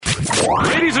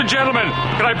Ladies and gentlemen,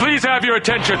 can I please have your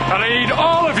attention? And I need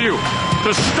all of you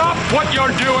to stop what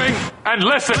you're doing and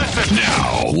listen.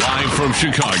 Now, live from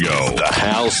Chicago, the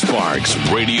Hal Sparks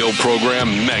radio program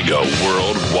Mega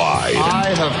Worldwide.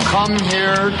 I have come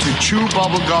here to chew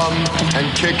bubblegum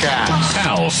and kick ass.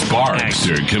 Hal Sparks,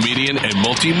 actor, comedian, and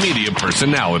multimedia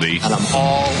personality. And I'm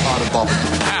all out of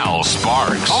bubblegum. Hal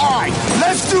Sparks. All right,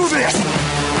 let's do this.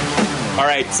 All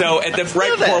right, so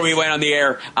right before we went on the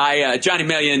air, Johnny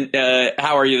Million,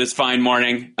 how are you this fine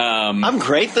morning? I'm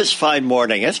great this fine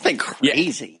morning. It's been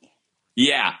crazy.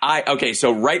 Yeah. Okay,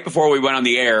 so right before we went on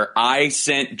the air, I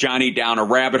sent Johnny down a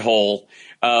rabbit hole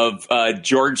of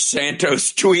George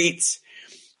Santos tweets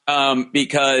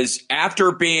because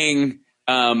after being,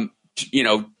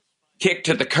 kicked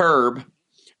to the curb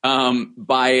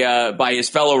by his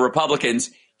fellow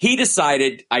Republicans, he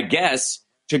decided, I guess,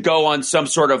 to go on some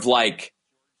sort of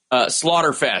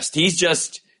slaughterfest.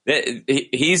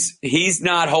 He's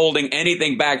not holding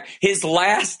anything back.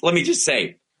 Let me just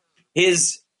say,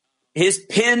 his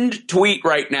pinned tweet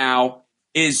right now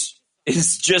is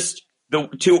just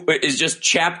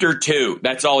chapter 2.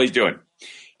 That's all he's doing.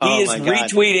 He is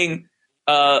retweeting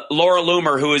Laura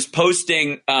Loomer, who is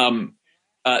posting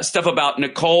stuff about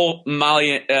Nicole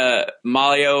Maliotakis,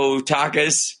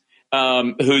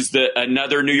 who's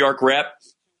another New York rep,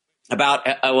 about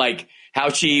how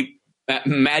she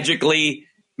magically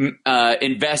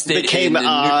invested, became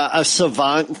a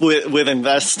savant with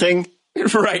investing.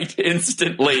 Right,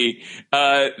 instantly.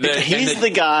 He's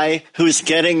the guy who's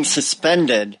getting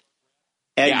suspended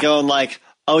and going like,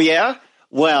 "Oh yeah,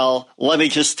 well, let me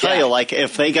just tell you,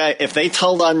 if they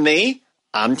told on me,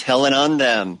 I'm telling on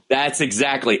them." That's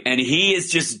exactly, and he is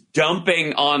just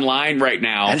dumping online right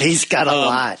now, and he's got a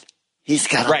lot. He's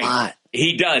got a lot.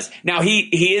 He does. Now,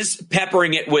 he is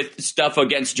peppering it with stuff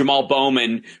against Jamal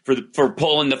Bowman for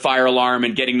pulling the fire alarm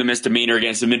and getting the misdemeanor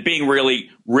against him and being really,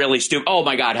 really stupid. Oh,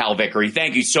 my God, Hal Vickery.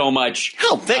 Thank you so much.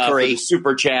 Hal Vickery. For the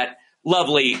super chat.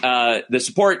 Lovely. The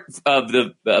support of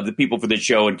the people for the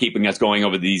show and keeping us going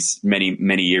over these many,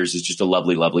 many years is just a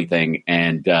lovely, lovely thing.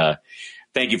 And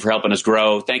thank you for helping us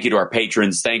grow. Thank you to our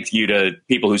patrons. Thank you to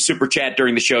people who super chat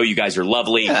during the show. You guys are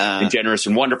lovely and generous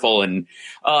and wonderful. And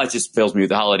it just fills me with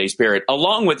the holiday spirit,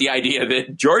 along with the idea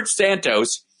that George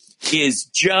Santos is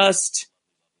just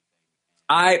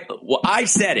I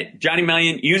said it. Johnny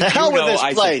Million, you hell know with this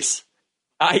I place.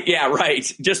 Yeah, right.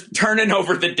 Just turning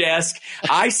over the desk.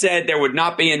 I said there would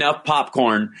not be enough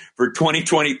popcorn for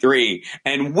 2023.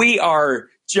 And we are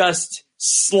just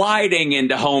sliding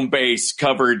into home base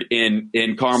covered in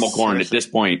caramel corn at this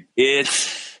point.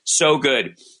 It's so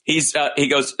good. He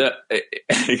goes,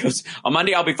 on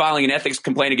Monday, I'll be filing an ethics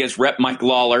complaint against Rep. Mike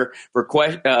Lawler for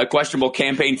questionable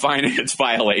campaign finance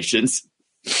violations.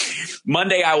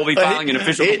 Monday, I will be filing an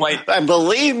official complaint. And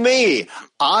believe me,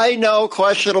 I know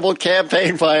questionable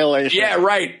campaign violations. Yeah,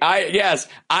 right.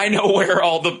 I know where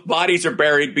all the bodies are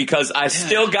buried because I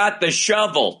still got the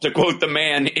shovel, to quote the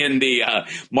man in the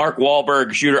Mark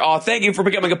Wahlberg shooter. Oh, thank you for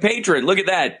becoming a patron. Look at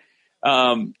that.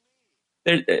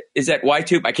 Is that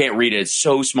Y-tube? I can't read it. It's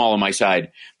so small on my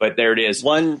side, but there it is.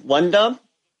 One dumb?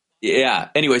 Yeah.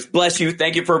 Anyways, bless you.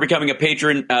 Thank you for becoming a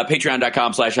patron.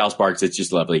 Patreon.com/HalSparks. It's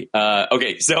just lovely.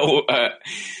 Okay. So I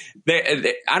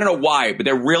don't know why, but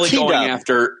they're really going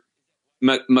after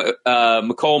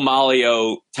Nicole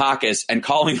Maliotakis and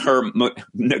calling her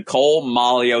Nicole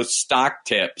Malio Stock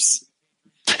Tips.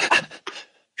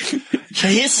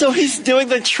 So he's doing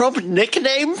the Trump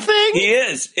nickname thing? He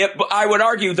is. I would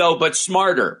argue, though, but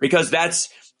smarter, because that's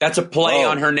a play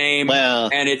on her name,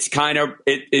 and it's kind of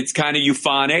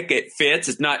euphonic. It fits.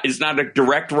 It's not a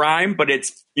direct rhyme, but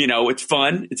it's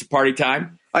fun. It's a party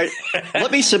time. All right,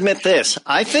 let me submit this.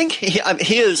 I think he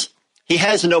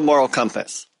has no moral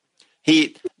compass.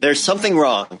 There's something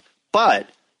wrong, but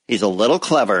he's a little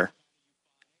clever,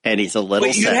 and he's a little.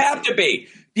 But you'd have to be.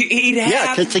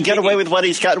 To get away with what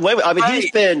he's gotten away with. I mean,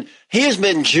 he has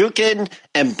been juking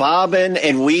and bobbing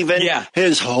and weaving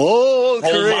his whole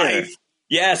career. Life.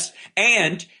 Yes.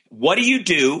 And what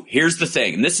do? Here's the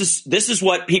thing. And this is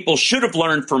what people should have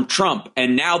learned from Trump.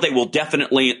 And now they will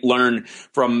definitely learn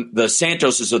from the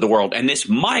Santoses of the world. And this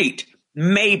might,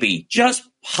 maybe, just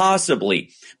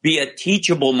possibly be a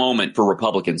teachable moment for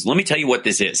Republicans. Let me tell you what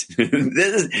this is.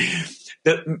 This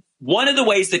is one of the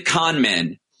ways that con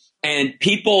men and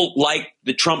people like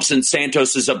the Trumps and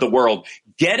Santoses of the world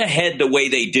get ahead the way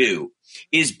they do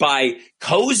is by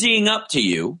cozying up to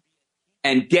you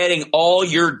and getting all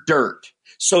your dirt,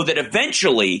 so that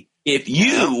eventually, if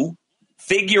you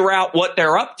figure out what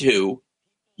they're up to,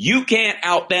 you can't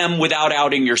out them without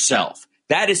outing yourself.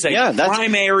 That is a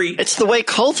primary. It's the way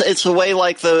cults. It's the way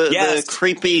like the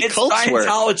creepy cults work.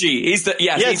 Scientology. He's the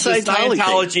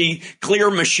Scientology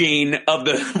clear machine of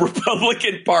the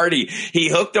Republican Party. He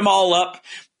hooked them all up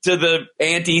to the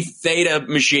anti-theta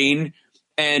machine.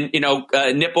 And,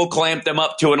 nipple clamped them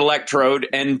up to an electrode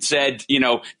and said,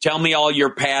 tell me all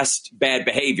your past bad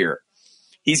behavior.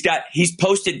 He's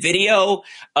posted video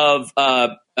of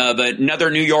another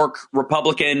New York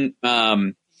Republican.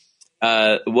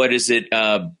 What is it?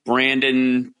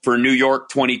 Brandon for New York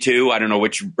 22. I don't know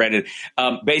which Brandon.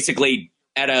 Basically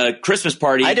at a Christmas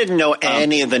party. I didn't know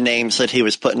any of the names that he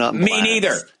was putting up. Me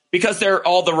neither. Because they're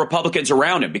all the Republicans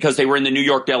around him, because they were in the New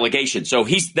York delegation. So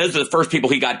those are the first people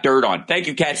he got dirt on. Thank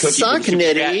you, Cat Cookie. Sock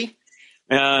Nitty.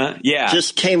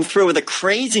 Just came through with a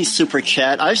crazy super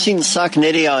chat. I've seen Sock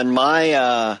Nitty on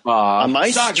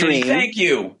my stream. Thank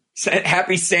you.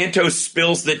 Happy Santos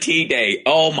spills the tea day.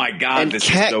 Oh my God. And this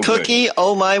Cat is so Cookie. Good.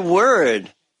 Oh my word.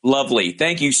 Lovely.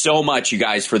 Thank you so much, you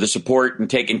guys, for the support and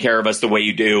taking care of us the way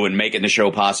you do and making the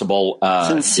show possible.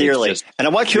 Sincerely. And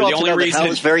I want you all to know that Hal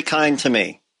was very kind to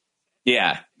me.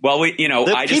 Yeah. Well,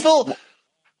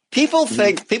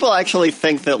 people actually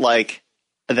think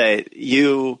that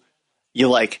you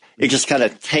just kind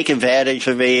of take advantage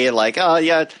of me. Like, oh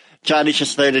yeah, Johnny's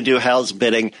just there to do Hal's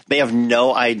bidding. They have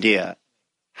no idea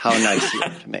how nice you are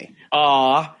to me.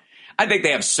 Aw. I think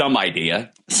they have some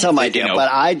idea. But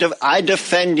I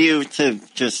defend you to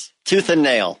just tooth and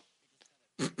nail.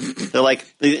 They're like,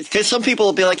 because some people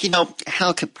will be like,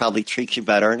 Hal could probably treat you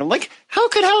better. And I'm like, how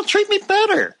could Hal treat me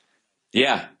better?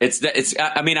 Yeah,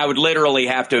 I mean, I would literally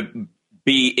have to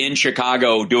be in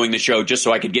Chicago doing the show just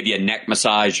so I could give you a neck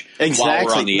massage while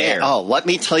we're on the air. Oh, let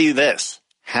me tell you this.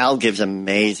 Hal gives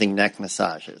amazing neck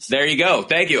massages. There you go.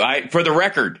 Thank you. For the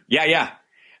record. Yeah.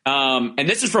 And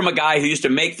this is from a guy who used to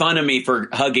make fun of me for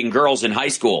hugging girls in high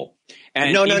school.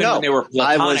 And no. When they were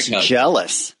platonic I was hugs.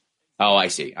 Jealous. Oh, I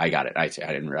see. I got it. I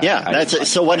didn't realize. Yeah, that's it.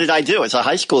 So what did I do? As a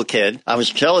high school kid, I was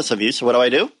jealous of you. So what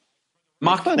do?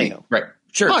 Mock fun of you. Right.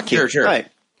 Sure. Right.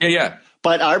 Yeah.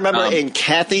 But I remember in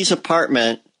Kathy's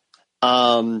apartment,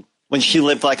 when she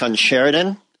lived on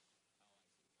Sheridan,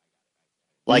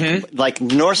 like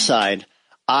North Side,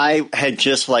 I had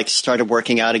just started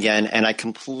working out again, and I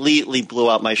completely blew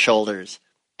out my shoulders.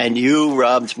 And you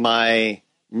rubbed my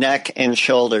neck and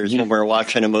shoulders when we were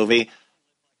watching a movie.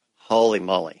 Holy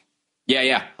moly!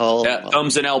 Yeah.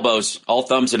 Thumbs and elbows, all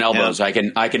thumbs and elbows. Yeah.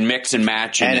 I can mix and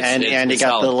match, and you got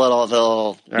solid. the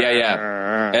little.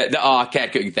 Yeah.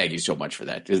 Cat Cookie, thank you so much for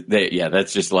that.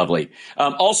 That's just lovely.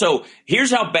 Also,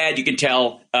 here's how bad you can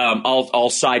tell. I'll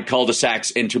side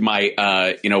cul-de-sacs into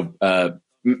my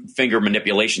finger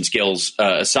manipulation skills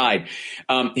aside.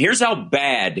 Here's how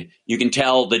bad you can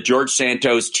tell that George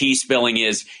Santos tea spilling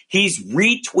is. He's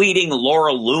retweeting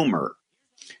Laura Loomer.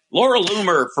 Laura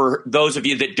Loomer, for those of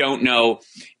you that don't know,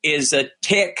 is a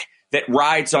tick that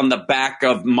rides on the back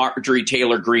of Marjorie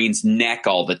Taylor Greene's neck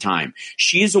all the time.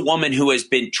 She is a woman who has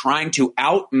been trying to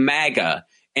out-MAGA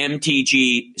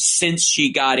MTG since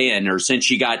she got in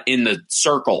the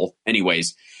circle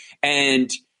anyways.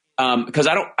 And because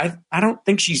I don't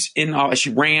think she's in.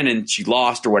 She ran and she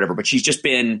lost or whatever, but she's just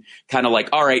been kind of like,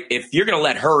 all right, if you're going to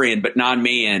let her in, but not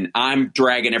me in, I'm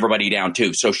dragging everybody down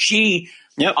too. So she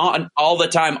on all the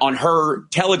time on her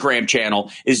Telegram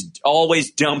channel is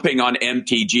always dumping on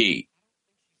MTG.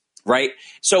 Right.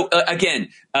 So again,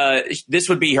 this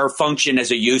would be her function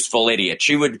as a useful idiot.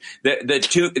 She would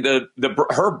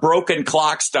her broken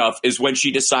clock stuff is when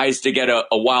she decides to get a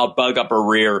wild bug up her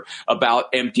rear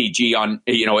about MTG on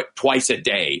twice a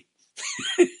day.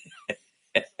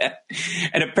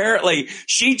 And apparently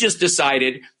she just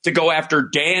decided to go after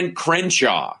Dan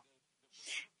Crenshaw.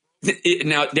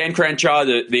 Now, Dan Crenshaw,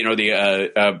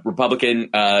 the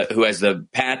Republican who has the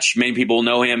patch, many people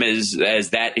know him as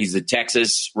that. He's a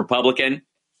Texas Republican.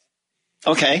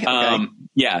 Okay. He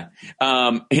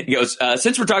goes,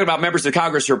 since we're talking about members of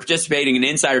Congress who are participating in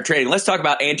insider trading, let's talk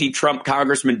about anti-Trump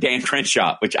Congressman Dan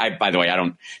Crenshaw, which by the way, I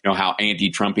don't know how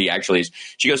anti-Trump he actually is.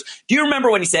 She goes, do you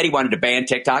remember when he said he wanted to ban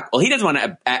TikTok? Well, he doesn't want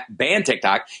to ban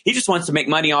TikTok. He just wants to make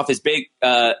money off his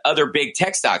other big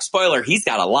tech stocks. Spoiler, he's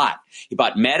got a lot. He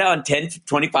bought Meta on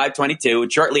 10/25/22,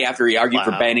 and shortly after he argued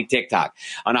for banning TikTok.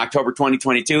 On October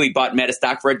 2022, he bought Meta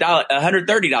stock for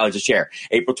 $130 a share.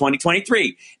 April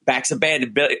 2023, backs a ban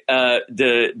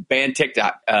to ban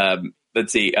TikTok.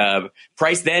 Let's see.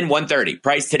 Price then $130.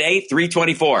 Price today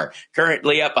 $324.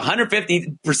 Currently up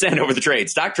 150% over the trade.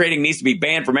 Stock trading needs to be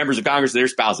banned for members of Congress and their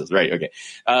spouses. Right. Okay.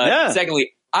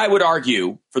 Secondly, I would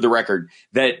argue, for the record,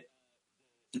 that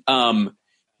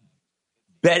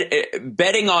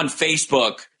betting on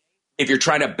Facebook if you're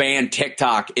trying to ban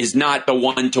TikTok, is not the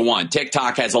one-to-one.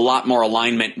 TikTok has a lot more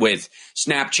alignment with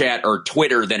Snapchat or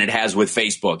Twitter than it has with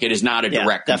Facebook. It is not a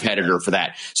direct competitor for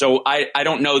that. So I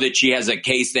don't know that she has a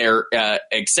case there,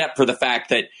 except for the fact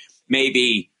that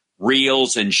maybe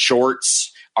Reels and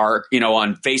Shorts are,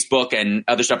 on Facebook and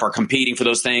other stuff are competing for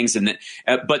those things. And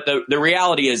but the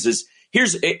reality is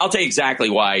I'll tell you exactly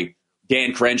why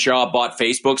Dan Crenshaw bought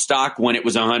Facebook stock when it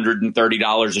was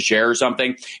 $130 a share or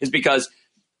something, is because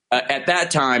at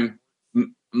that time,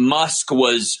 Musk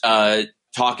was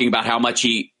talking about how much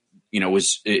he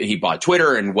bought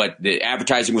Twitter and what the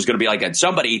advertising was going to be like. And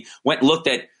somebody went and looked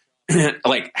at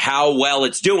like how well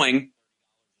it's doing.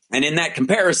 And in that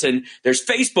comparison, there's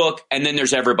Facebook and then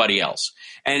there's everybody else.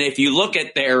 And if you look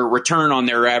at their return on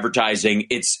their advertising,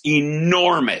 it's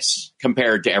enormous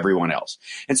compared to everyone else.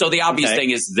 And so the obvious thing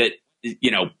is that,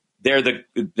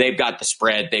 they've got the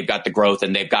spread, they've got the growth,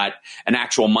 and they've got an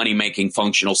actual money-making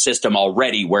functional system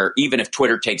already where even if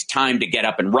Twitter takes time to get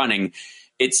up and running,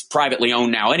 it's privately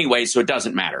owned now anyway, so it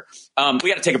doesn't matter. We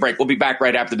got to take a break. We'll be back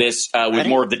right after this with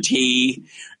more of the tea,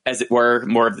 as it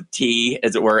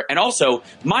were, And also,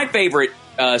 my favorite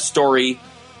story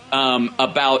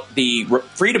about the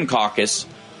Freedom Caucus,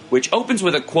 which opens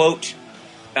with a quote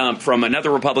from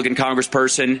another Republican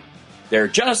congressperson. They're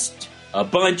just a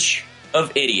bunch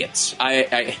of idiots.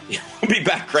 We'll be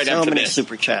back right after this. So many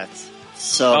super chats.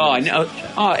 I know.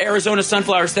 Arizona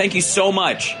Sunflowers, thank you so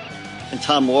much. And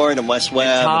Tom Ward and Wes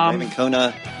Webb and Raymond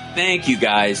Kona. Thank you,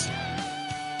 guys.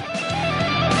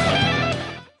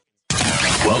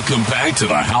 Welcome back to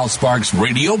the Hal Sparks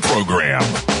radio program,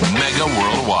 Mega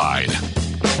Worldwide.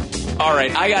 All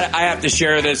right, I have to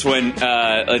share this one.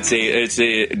 Let's see. It's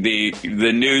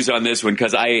the news on this one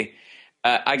because I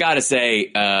got to say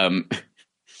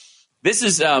this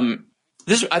is I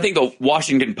think the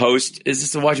Washington Post. Is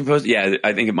this the Washington Post? Yeah,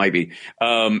 I think it might be.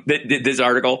 This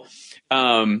article.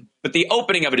 But the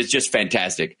opening of it is just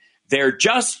fantastic. They're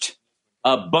just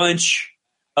a bunch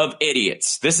of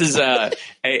idiots. This is a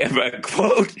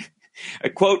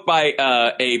quote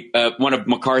by one of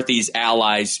McCarthy's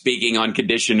allies speaking on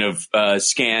condition of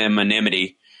scam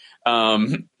anonymity.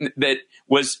 That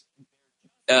was,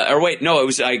 it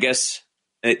was, I guess.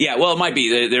 It might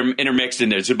be. They're intermixed in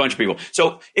there. There's a bunch of people.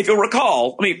 So if you'll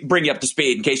recall, let me bring you up to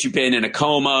speed in case you've been in a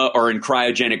coma or in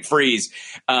cryogenic freeze,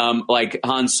 like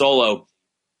Han Solo,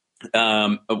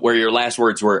 where your last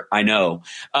words were, I know.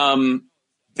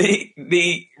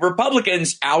 The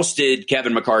Republicans ousted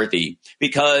Kevin McCarthy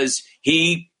because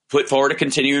he put forward a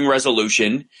continuing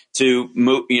resolution to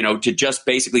move, to just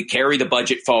basically carry the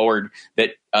budget forward that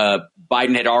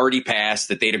Biden had already passed,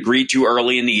 that they'd agreed to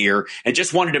early in the year, and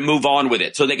just wanted to move on with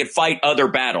it so they could fight other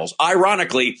battles.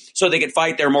 Ironically, so they could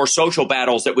fight their more social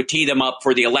battles that would tee them up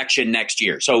for the election next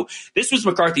year. So this was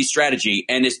McCarthy's strategy.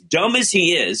 And as dumb as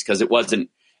he is, because it was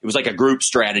like a group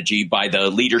strategy by the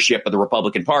leadership of the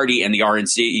Republican Party and the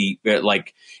RNC,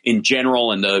 like in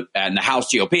general, and the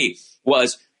House GOP,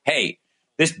 was, hey,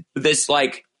 this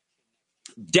like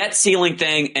debt ceiling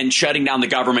thing and shutting down the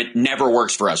government never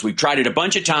works for us. We've tried it a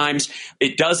bunch of times.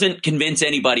 It doesn't convince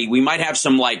anybody. We might have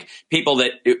some like people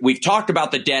that we've talked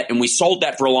about the debt and we sold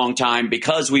that for a long time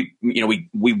because we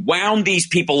wound these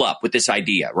people up with this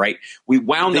idea, right? We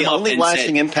wound them up. The only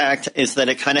lasting impact is that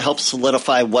it kind of helps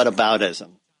solidify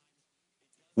whataboutism.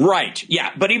 Right.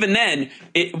 Yeah. But even then,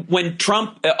 when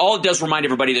Trump, all it does remind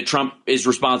everybody that Trump is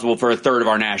responsible for a third of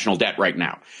our national debt right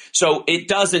now. So it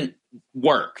doesn't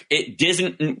work. It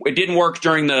didn't work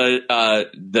during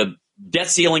the debt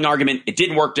ceiling argument. It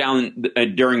didn't work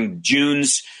during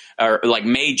June's or like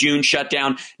May-June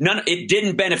shutdown. It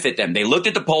didn't benefit them. They looked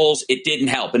at the polls. It didn't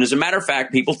help. And as a matter of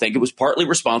fact, people think it was partly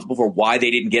responsible for why they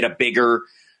didn't get a bigger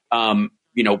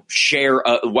share,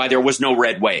 why there was no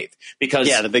red wave, because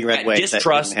the big red wave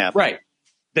distrust, right,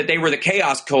 that they were the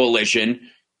chaos coalition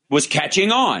was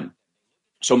catching on.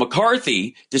 So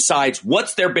McCarthy decides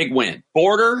what's their big win: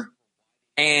 border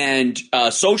and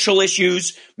social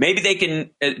issues. Maybe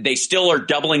they still are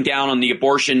doubling down on the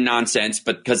abortion nonsense,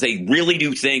 but because they really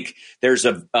do think there's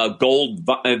a gold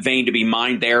vein to be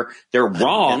mined there. They're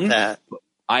wrong.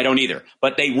 I don't either,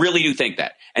 but they really do think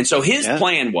that. And so his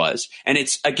plan was, and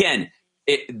it's, again,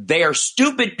 they are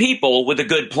stupid people with a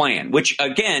good plan, which,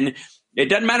 again, it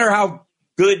doesn't matter how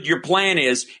good your plan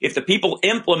is if the people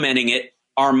implementing it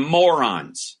are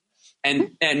morons. And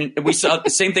we saw the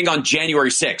same thing on January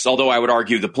 6th, although I would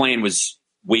argue the plan was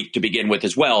weak to begin with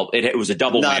as well. It was a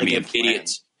double whammy of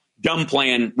idiots. Dumb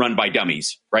plan run by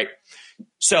dummies, right?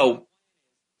 So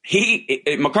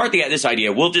McCarthy had this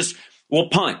idea. We'll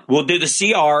punt. We'll do the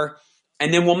CR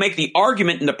And then we'll make the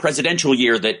argument in the presidential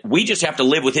year that we just have to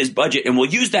live with his budget, and we'll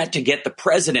use that to get the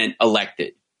president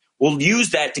elected. We'll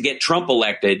use that to get Trump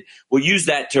elected. We'll use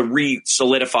that to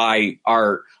re-solidify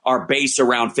our base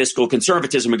around fiscal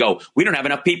conservatism and go, we don't have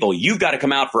enough people. You've got to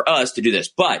come out for us to do this.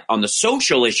 But on the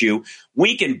social issue,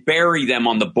 we can bury them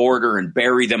on the border and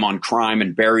bury them on crime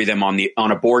and bury them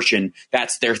on abortion.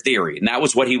 That's their theory. And that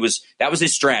was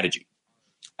his strategy.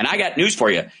 And I got news for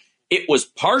you. It was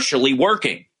partially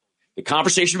working. The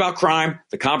conversation about crime,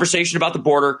 the conversation about the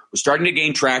border was starting to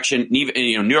gain traction. And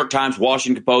even, New York Times,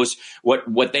 Washington Post,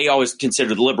 what they always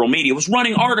consider the liberal media was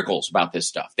running articles about this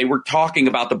stuff. They were talking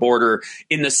about the border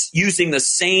using the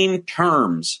same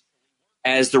terms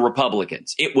as the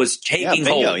Republicans. It was taking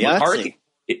hold.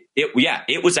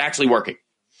 It was actually working.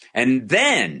 And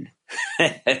then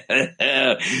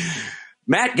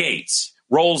Matt Gaetz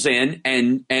rolls in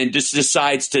and just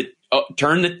decides to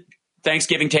turn the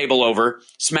Thanksgiving table over,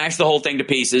 smash the whole thing to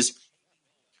pieces,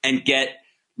 and get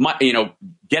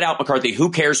out McCarthy.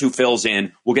 Who cares who fills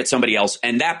in? We'll get somebody else.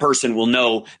 And that person will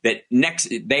know that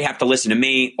next they have to listen to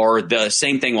me or the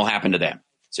same thing will happen to them.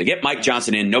 So get Mike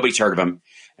Johnson in. Nobody's heard of him.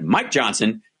 And Mike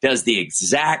Johnson does the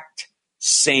exact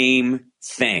same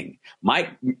thing.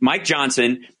 Mike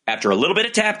Johnson, after a little bit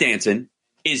of tap dancing,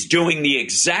 is doing the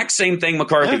exact same thing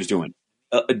McCarthy was doing.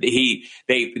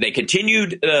 They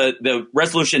continued the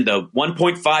resolution, the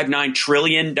 $1.59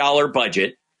 trillion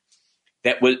budget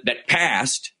that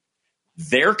passed.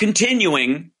 They're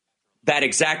continuing that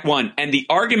exact one. And the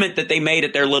argument that they made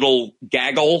at their little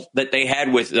gaggle that they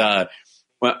had with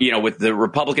with the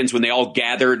Republicans when they all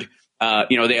gathered,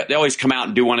 they always come out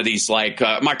and do one of these like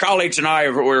my colleagues and I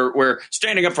we're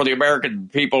standing up for the American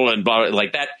people and blah,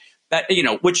 like that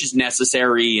which is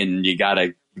necessary, and you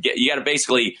gotta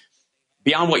basically,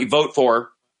 beyond what you vote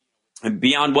for and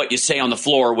beyond what you say on the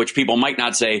floor, which people might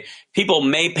not say, people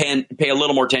may pay a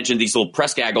little more attention to these little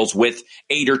press gaggles with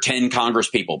 8 or 10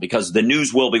 Congress people because the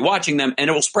news will be watching them and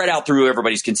it will spread out through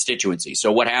everybody's constituency.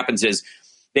 So what happens is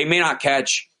they may not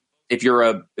catch, if you're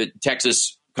a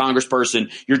Texas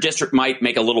congressperson, your district might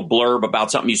make a little blurb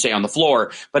about something you say on the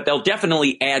floor, but they'll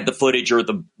definitely add the footage or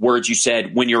the words you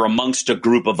said when you're amongst a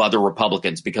group of other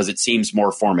Republicans because it seems more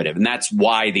formative. And that's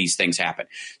why these things happen.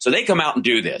 So they come out and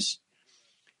do this.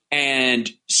 And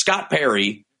Scott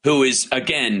Perry, who is,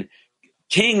 again,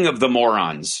 king of the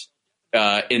morons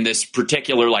in this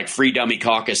particular like free dummy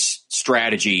caucus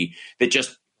strategy that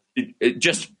just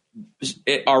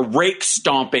are rake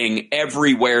stomping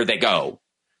everywhere they go.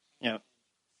 Yeah.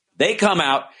 They come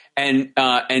out and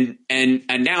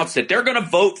announce that they're going to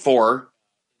vote for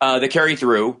the carry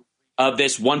through of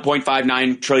this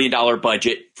 $1.59 trillion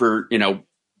budget for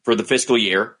the fiscal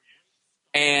year.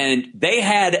 And they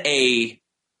had a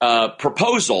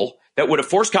proposal that would have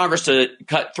forced Congress to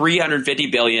cut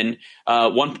 $350 billion,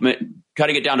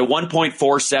 cutting it down to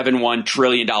 $1.471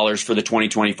 trillion for the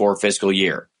 2024 fiscal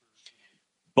year.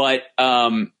 But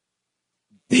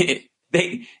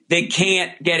they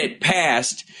can't get it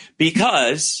passed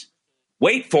because,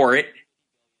 wait for it,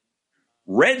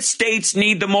 red states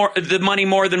need the money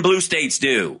more than blue states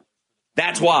do.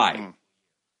 That's why.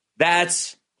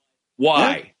 That's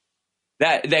why.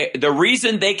 Yeah. The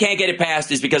reason they can't get it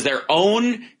passed is because their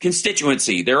own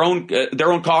constituency, their own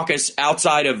caucus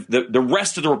outside of the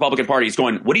rest of the Republican Party is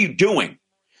going, what are you doing?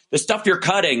 The stuff you're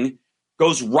cutting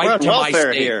goes right to my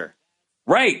state. Here.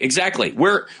 Right, exactly.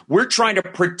 We're trying to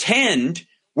pretend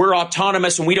we're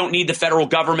autonomous and we don't need the federal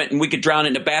government and we could drown it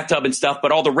in a bathtub and stuff,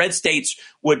 but all the red states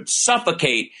would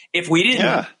suffocate if we didn't.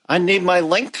 Yeah, I need my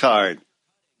link card.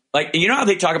 Like, you know how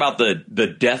they talk about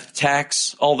the death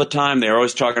tax all the time? They're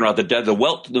always talking about the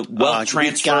wealth transfer.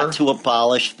 We've got to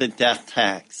abolish the death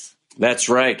tax. That's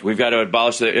right. We've got to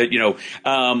abolish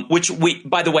which we,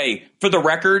 by the way, for the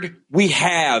record, we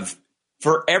have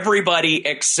for everybody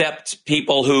except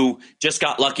people who just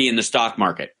got lucky in the stock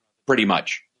market, pretty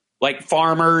much. Like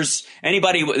farmers,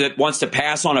 anybody that wants to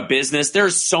pass on a business.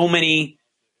 There's so many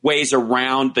ways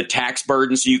around the tax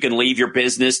burden so you can leave your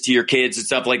business to your kids and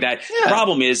stuff like that. Yeah. The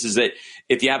problem is that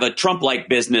if you have a Trump-like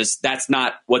business, that's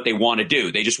not what they want to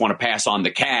do. They just want to pass on the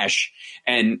cash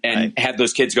and right. Have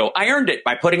those kids go, I earned it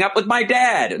by putting up with my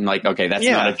dad. And like, okay, that's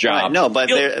not a job. Right. No, but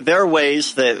there are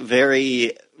ways that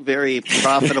very, very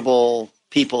profitable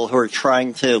people who are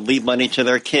trying to leave money to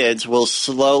their kids will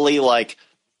slowly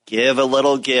give a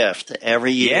little gift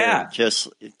every year, just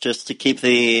to keep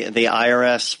the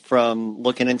IRS from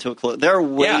looking into it. There are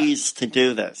ways to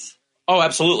do this. Oh,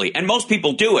 absolutely, and most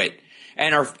people do it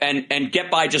and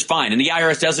get by just fine. And the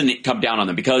IRS doesn't come down on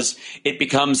them because it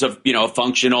becomes a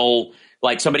functional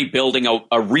like somebody building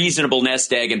a reasonable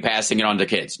nest egg and passing it on to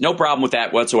kids. No problem with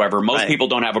that whatsoever. Most people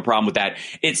don't have a problem with that.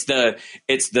 It's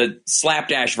the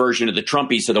slapdash version of the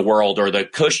Trumpies of the world or the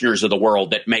Kushners of the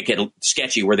world that make it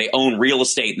sketchy, where they own real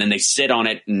estate and then they sit on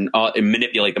it and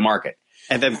manipulate the market.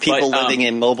 And then people living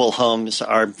in mobile homes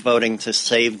are voting to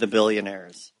save the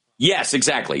billionaires. Yes,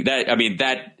 exactly.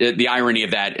 The irony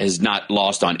of that is not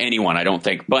lost on anyone, I don't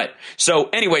think. But so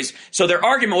anyways, so their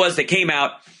argument was they came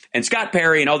out and Scott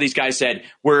Perry and all these guys said,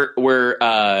 we're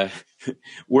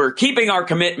keeping our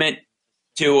commitment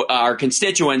to our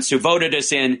constituents who voted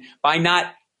us in by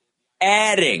not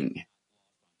adding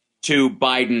to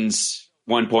Biden's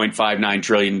 $1.59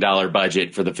 trillion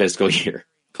budget for the fiscal year.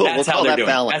 Cool. That's how they're doing.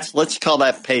 Balanced. Let's call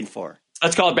that paid for.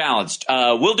 Let's call it balanced.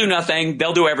 We'll do nothing.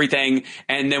 They'll do everything.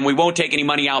 And then we won't take any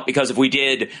money out because if we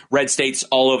did, red states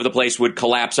all over the place would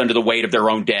collapse under the weight of their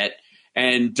own debt.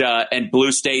 And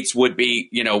blue states would be,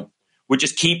 would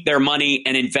just keep their money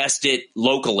and invest it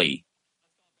locally.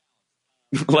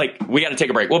 Like, we got to take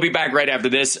a break. We'll be back right after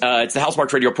this. It's the House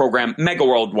Sparks Radio program, mega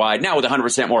worldwide, now with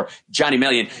 100% more Johnny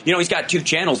Million. He's got 2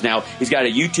 channels now. He's got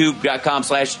a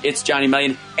youtube.com/It's Johnny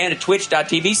Million and a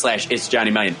twitch.tv/It's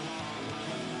Johnny Million.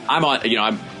 I'm on,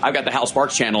 I've got the Hal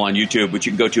Sparks channel on YouTube, which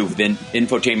you can go to within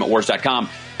infotainmentwars.com.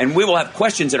 And we will have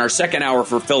questions in our second hour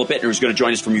for Philip Bittner, who's going to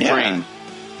join us from Ukraine. Yeah.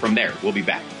 From there, we'll be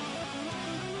back.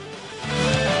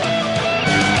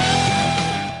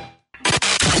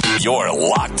 You're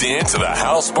locked into the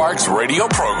Hal Sparks radio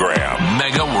program,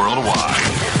 mega worldwide.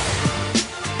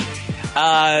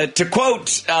 To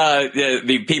quote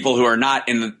the people who are not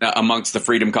amongst the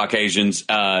Freedom Caucasians,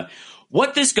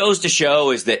 what this goes to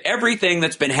show is that everything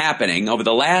that's been happening over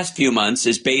the last few months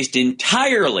is based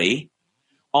entirely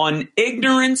on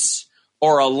ignorance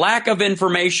or a lack of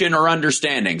information or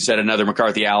understanding, said another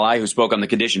McCarthy ally who spoke on the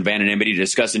condition of anonymity to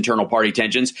discuss internal party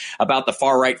tensions about the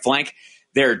far-right flank.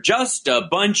 They're just a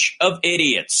bunch of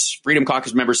idiots. Freedom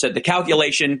Caucus members said the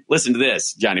calculation, listen to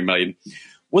this, Johnny Million,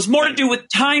 was more to do with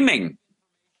timing.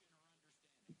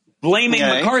 Blaming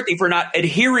McCarthy for not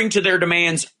adhering to their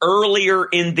demands earlier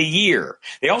in the year.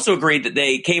 They also agreed that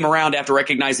they came around after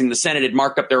recognizing the Senate had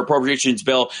marked up their appropriations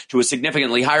bill to a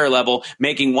significantly higher level,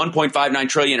 making $1.59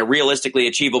 trillion a realistically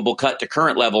achievable cut to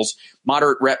current levels.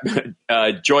 Moderate Rep.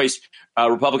 Joyce,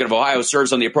 Republican of Ohio,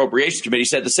 serves on the Appropriations Committee,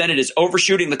 said the Senate is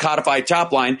overshooting the codified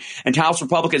top line, and House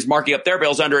Republicans marking up their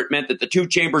bills under it meant that the 2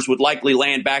 chambers would likely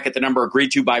land back at the number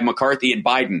agreed to by McCarthy and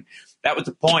Biden. That was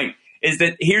the point, is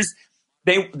that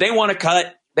They want to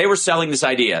cut. They were selling this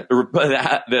idea.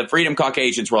 The Freedom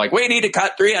Caucasians were like, we need to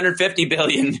cut $350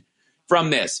 billion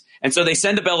from this. And so they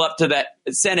send the bill up to the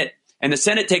Senate, and the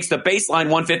Senate takes the baseline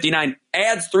 159,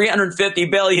 adds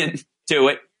 $350 billion to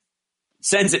it,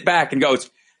 sends it back and goes,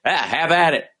 have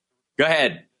at it. Go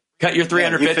ahead. Cut your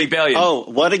 $350 billion. Oh,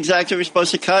 what exactly are we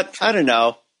supposed to cut? I don't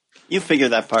know. You figure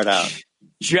that part out.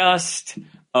 Just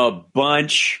a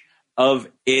bunch of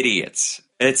idiots.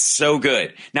 It's so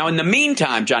good. Now, in the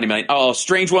meantime, Johnny Million,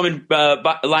 Strange Woman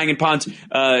lying in ponds,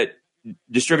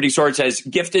 distributing swords has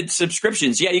gifted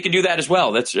subscriptions. Yeah, you can do that as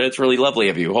well. That's really lovely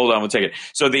of you. Hold on one second.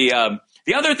 So the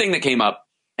other thing that came up,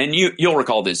 and you'll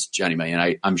recall this, Johnny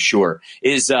Million, I'm sure,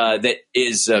 is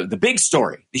the big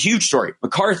story, the huge story.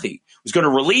 McCarthy was going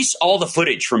to release all the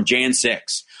footage from Jan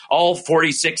 6, all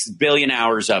 46 billion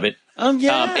hours of it. Oh,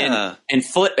 yeah. And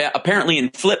apparently in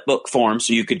flip book form,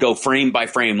 so you could go frame by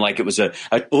frame like it was a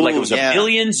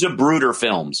billion Zapruder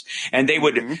films, and they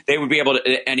would be able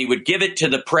to, and he would give it to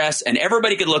the press, and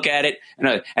everybody could look at it,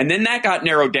 and then that got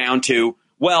narrowed down to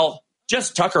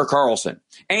just Tucker Carlson,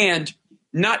 and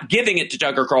not giving it to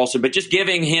Tucker Carlson, but just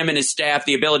giving him and his staff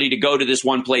the ability to go to this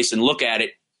one place and look at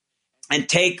it and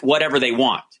take whatever they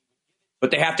want. But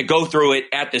they have to go through it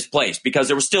at this place because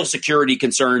there were still security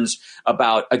concerns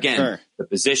about, again, the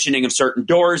positioning of certain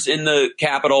doors in the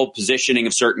Capitol, positioning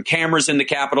of certain cameras in the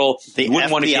Capitol. The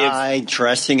FBI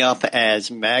dressing up as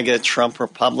MAGA Trump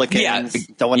Republicans.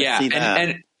 Don't want to see that.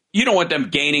 And you don't want them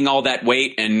gaining all that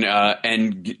weight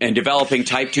and developing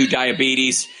type 2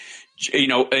 diabetes.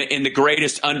 In the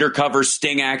greatest undercover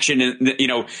sting action,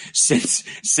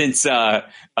 since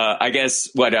I guess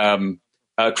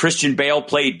Christian Bale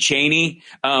played Cheney.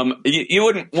 You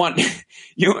wouldn't want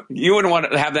you wouldn't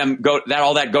want to have them go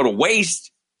to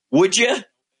waste, would you?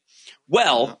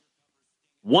 Well,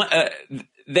 one of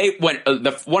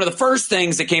the first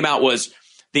things that came out was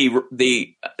the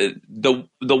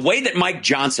way that Mike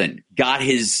Johnson got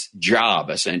his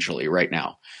job essentially right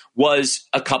now was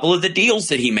a couple of the deals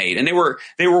that he made, and they were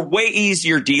way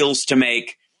easier deals to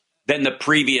make than the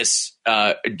previous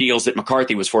deals that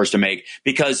McCarthy was forced to make,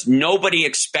 because nobody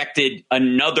expected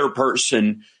another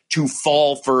person to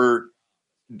fall for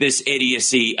this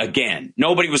idiocy again.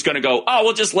 Nobody was going to go, oh,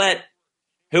 we'll just let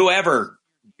whoever,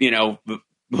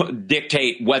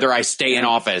 dictate whether I stay in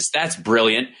office. That's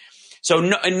brilliant. So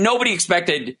nobody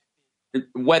expected,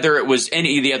 whether it was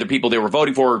any of the other people they were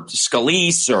voting for,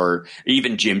 Scalise or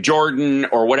even Jim Jordan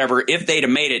or whatever, if they'd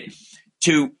have made it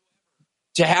to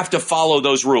have to follow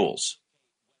those rules,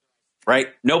 right?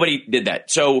 Nobody did that.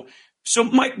 So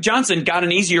Mike Johnson got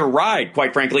an easier ride,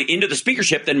 quite frankly, into the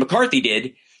speakership than McCarthy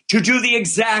did to do the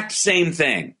exact same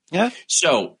thing. Yeah.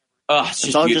 So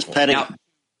it's all just petty. Now,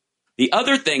 the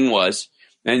other thing was,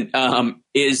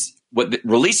 is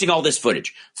releasing all this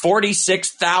footage,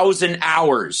 46,000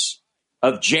 hours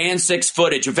of Jan 6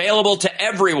 footage available to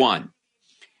everyone.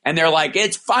 And they're like,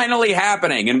 it's finally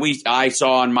happening. And I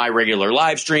saw on my regular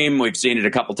live stream, we've seen it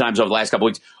a couple times over the last couple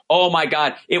weeks. Oh my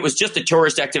God, it was just a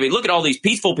tourist activity. Look at all these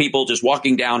peaceful people just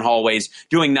walking down hallways,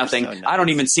 doing nothing. So nice. I don't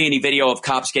even see any video of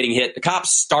cops getting hit. The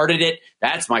cops started it.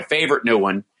 That's my favorite new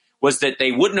one, was that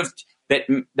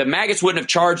that the maggots wouldn't have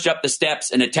charged up the steps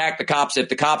and attacked the cops if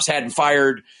the cops hadn't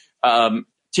fired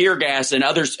tear gas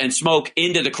and smoke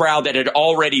into the crowd that had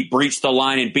already breached the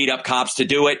line and beat up cops to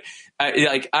do it.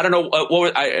 I don't know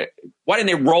why didn't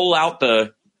they roll out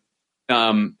the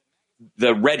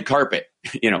red carpet?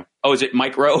 Is it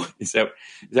Mike Rowe? Is that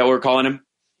what we're calling him?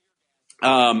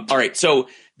 All right. So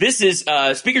this is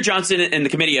Speaker Johnson and the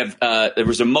committee there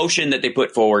was a motion that they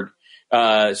put forward.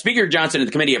 Speaker Johnson and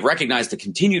the committee have recognized the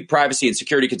continued privacy and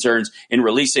security concerns in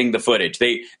releasing the footage.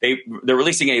 They're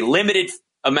releasing a limited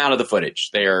amount of the footage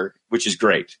there, which is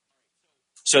great.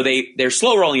 So they're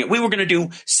slow rolling it.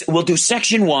 We'll do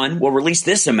section 1. We'll release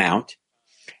this amount,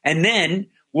 and then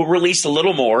we'll release a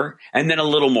little more, and then a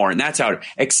little more, and that's how.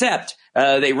 Except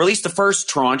they released the first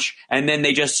tranche, and then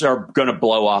they just are going to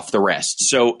blow off the rest.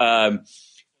 So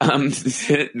let's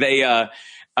see.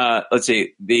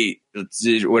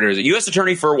 What is it? U.S.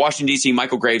 Attorney for Washington, D.C.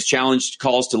 Michael Graves challenged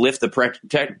calls to lift the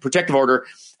protective order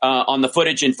on the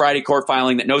footage in Friday court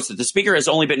filing that notes that the speaker has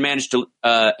only been able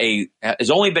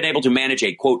to manage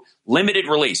a, quote, limited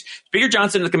release. Speaker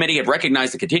Johnson and the committee have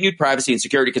recognized the continued privacy and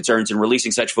security concerns in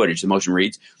releasing such footage. The motion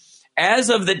reads,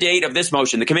 as of the date of this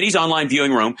motion, the committee's online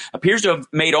viewing room appears to have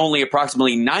made only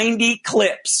approximately 90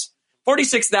 clips.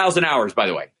 46,000 hours, by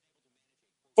the way.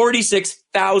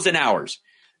 46,000 hours.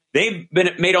 They've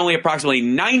made only approximately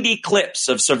 90 clips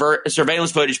of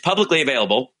surveillance footage publicly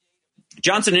available.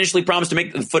 Johnson initially promised to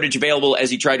make the footage available as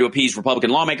he tried to appease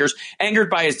Republican lawmakers, angered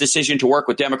by his decision to work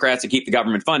with Democrats to keep the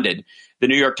government funded. The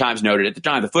New York Times noted at the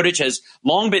time, the footage has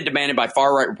long been demanded by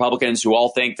far-right Republicans who all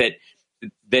think that,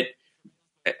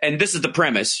 and this is the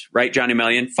premise, right, Johnny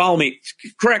Million? Follow me.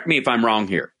 Correct me if I'm wrong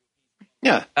here.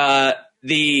 Yeah.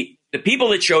 The people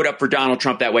that showed up for Donald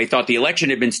Trump that way thought the election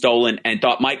had been stolen and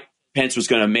thought Mike Pence was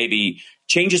going to maybe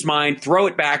change his mind, throw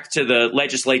it back to the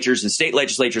legislatures, and state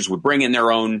legislatures would bring in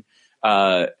their own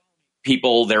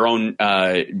people, their own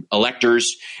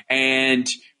electors, and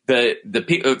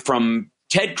the from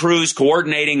Ted Cruz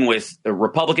coordinating with the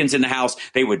Republicans in the House,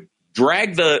 they would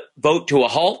drag the vote to a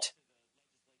halt,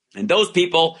 and those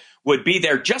people would be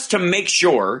there just to make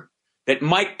sure that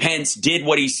Mike Pence did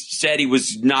what he said he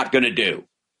was not going to do.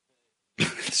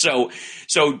 So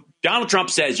Donald Trump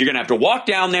says you're going to have to walk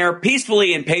down there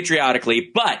peacefully and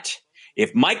patriotically, but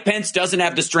if Mike Pence doesn't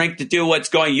have the strength to do what's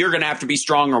going, you're going to have to be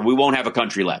strong or we won't have a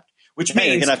country left, which means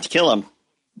you're going to have to kill him.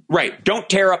 Right. Don't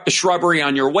tear up the shrubbery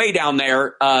on your way down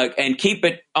there and keep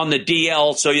it on the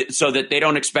DL so that they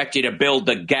don't expect you to build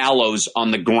the gallows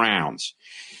on the grounds.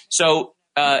 So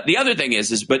the other thing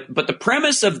is but the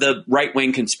premise of the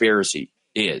right-wing conspiracy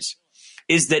is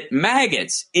that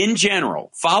maggots in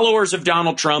general, followers of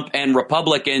Donald Trump and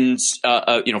Republicans,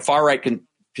 far-right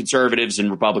conservatives and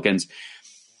Republicans,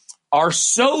 are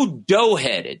so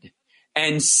dough-headed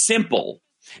and simple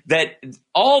that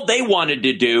all they wanted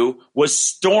to do was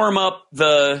storm up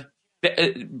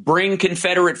bring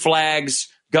Confederate flags,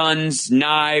 guns,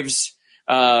 knives,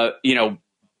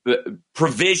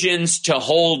 provisions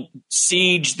to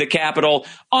siege the Capitol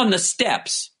on the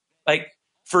steps, like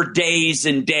for days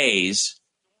and days.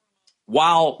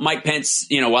 While Mike Pence,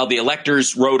 while the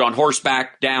electors rode on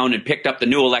horseback down and picked up the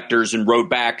new electors and rode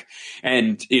back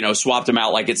and, swapped them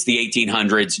out like it's the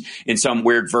 1800s in some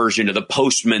weird version of the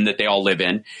postman that they all live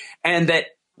in. And that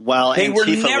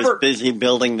Antifa was busy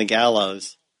building the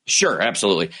gallows. Sure,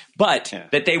 absolutely. But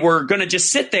that they were going to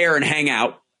just sit there and hang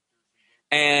out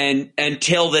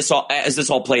until this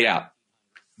all played out.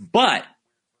 But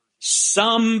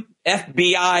some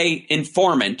FBI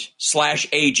informant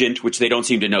 / agent, which they don't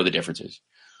seem to know the differences,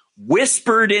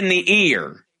 whispered in the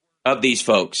ear of these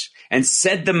folks and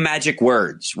said the magic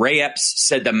words. Ray Epps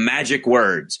said the magic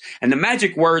words. And the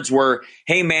magic words were,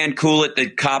 hey, man, cool it. The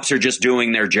cops are just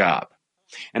doing their job.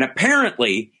 And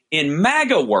apparently in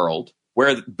MAGA world,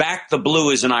 where back the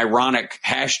blue is an ironic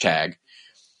hashtag,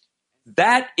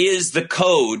 that is the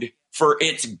code for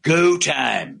it's go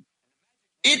time.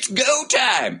 It's go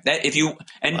time. That if you,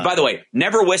 and by the way,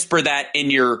 never whisper that in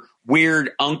your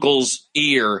weird uncle's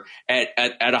ear at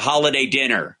a holiday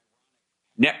dinner.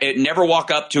 Never walk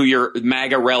up to your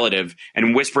MAGA relative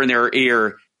and whisper in their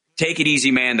ear, take it easy,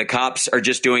 man. The cops are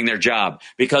just doing their job,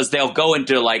 because they'll go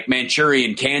into like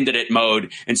Manchurian candidate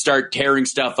mode and start tearing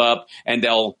stuff up. And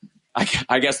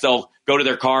I guess they'll go to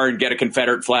their car and get a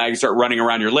Confederate flag, start running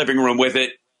around your living room with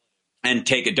it and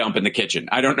take a dump in the kitchen.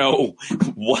 I don't know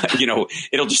what,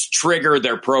 it'll just trigger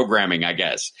their programming, I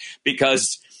guess,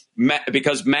 because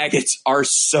maggots are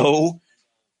so,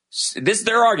 this is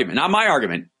their argument, not my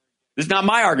argument. This is not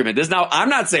my argument. I'm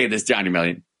not saying this, Johnny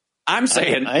Million. I'm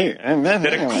saying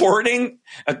that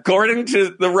according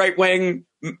to the right wing,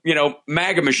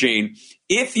 MAGA machine,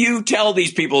 if you tell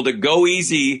these people to go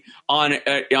easy on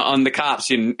the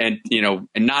cops and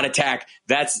not attack,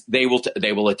 they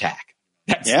will attack.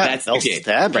 They'll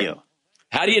stab you.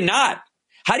 How do you not?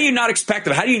 How do you not expect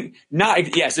them? How do you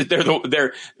not? Yes,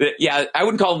 they're I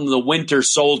wouldn't call them the winter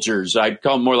soldiers. I'd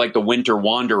call them more like the winter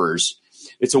wanderers.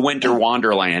 It's a winter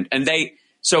wonderland, and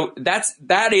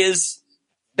that is,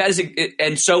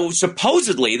 and so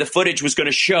supposedly the footage was going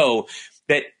to show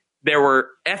that there were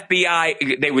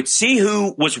FBI. They would see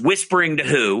who was whispering to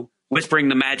who, whispering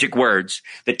the magic words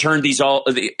that turned these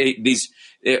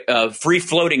free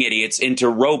floating idiots into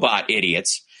robot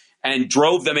idiots, and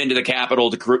drove them into the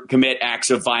Capitol to commit acts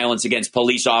of violence against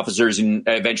police officers and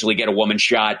eventually get a woman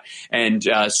shot and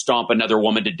stomp another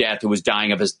woman to death who was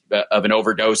dying of an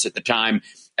overdose at the time,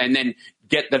 and then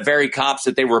get the very cops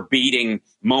that they were beating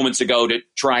moments ago to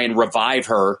try and revive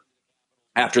her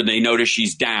after they notice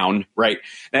she's down, right?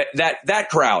 That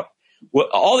crowd.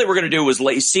 All they were going to do was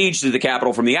lay siege to the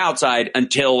Capitol from the outside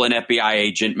until an FBI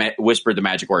agent whispered the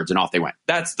magic words, and off they went.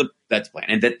 That's the plan.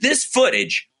 And that this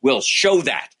footage will show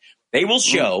that. They will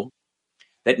show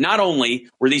that not only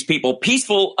were these people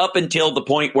peaceful up until the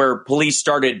point where police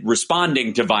started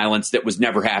responding to violence that was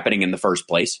never happening in the first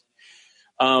place,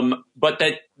 but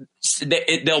that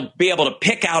they'll be able to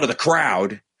pick out of the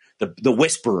crowd the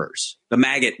whisperers, the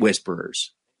maggot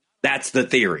whisperers. That's the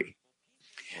theory.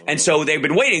 And so they've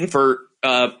been waiting for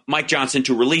Mike Johnson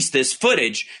to release this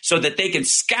footage so that they can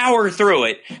scour through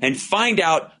it and find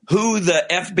out who the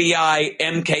FBI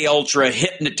MK Ultra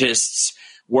hypnotists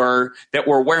were that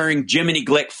were wearing Jiminy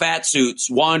Glick fat suits,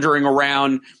 wandering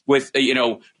around with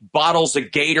bottles of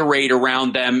Gatorade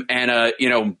around them, and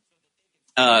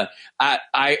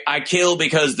I kill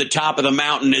because the top of the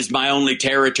mountain is my only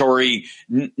territory.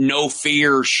 No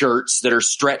fear shirts that are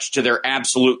stretched to their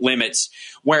absolute limits,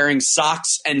 wearing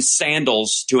socks and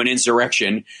sandals to an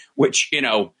insurrection, which,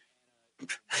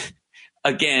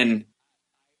 again,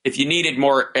 if you needed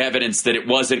more evidence that it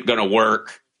wasn't going to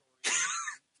work,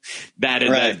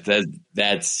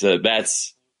 that's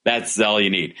all you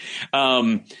need.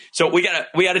 So we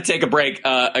gotta take a break.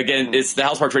 Again, it's the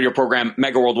House Parks Radio program,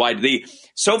 Mega Worldwide.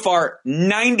 So far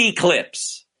 90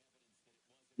 clips.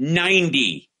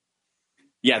 90.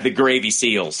 Yeah, the Gravy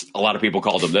Seals. A lot of people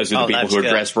call them. Those are the people who are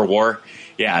dressed for war.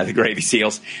 Yeah, the Gravy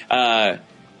Seals.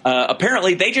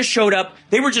 Apparently, they just showed up.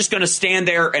 They were just going to stand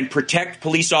there and protect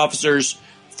police officers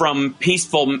from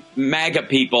peaceful MAGA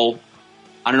people.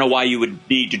 I don't know why you would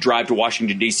need to drive to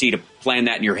Washington, D.C. to plan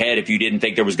that in your head if you didn't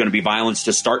think there was going to be violence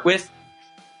to start with.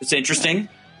 It's interesting.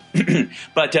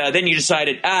 But then you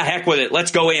decided, heck with it.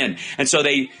 Let's go in. And so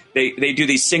they do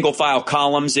these single file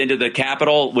columns into the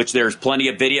Capitol, which there's plenty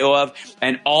of video of.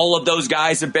 And all of those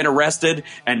guys have been arrested.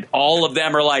 And all of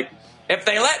them are like, if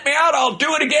they let me out, I'll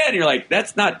do it again. And you're like,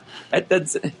 that's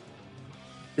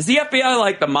is the FBI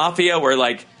like the mafia where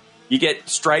like you get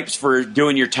stripes for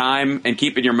doing your time and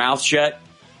keeping your mouth shut?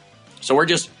 So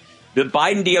the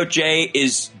Biden DOJ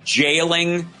is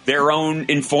jailing their own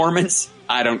informants.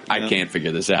 I can't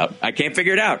figure this out. I can't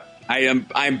figure it out.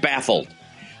 I'm baffled.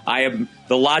 The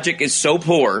logic is so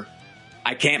poor.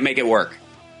 I can't make it work.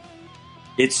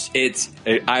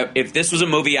 If this was a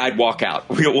movie, I'd walk out.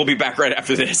 We'll be back right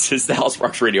after this. It's the House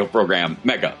Parks Radio program,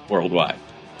 Mega Worldwide.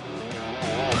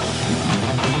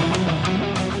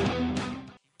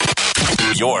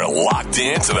 You're locked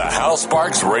into the House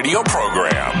Parks Radio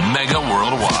program, Mega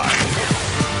Worldwide.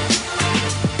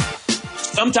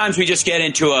 Sometimes we just get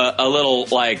into a little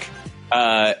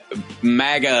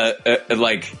MAGA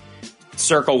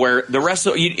circle where the rest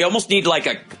of you almost need like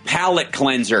a palate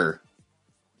cleanser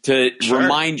to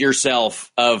remind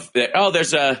yourself of that. Oh,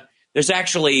 there's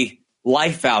actually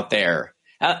life out there.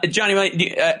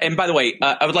 Johnny, and by the way,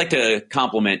 I would like to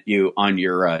compliment you on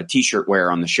your T-shirt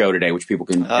wear on the show today, which people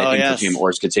can Team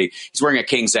Ors could see. He's wearing a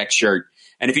King's X shirt,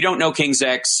 and if you don't know King's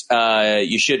X,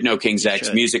 you should know King's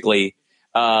X musically.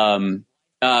 By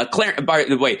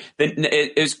the way,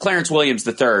 it was Clarence Williams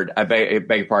III. I beg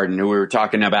your pardon, who we were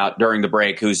talking about during the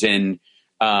break, who's in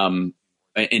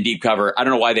deep cover. I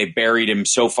don't know why they buried him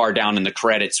so far down in the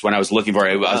credits when I was looking for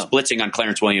it. I was blitzing on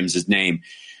Clarence Williams' name.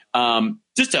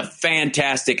 Just a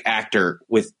fantastic actor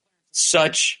with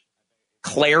such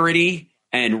clarity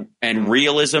and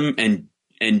realism and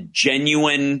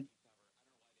genuine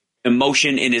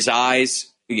emotion in his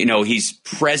eyes. You know, he's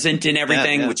present in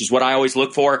everything, which is what I always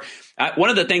look for. One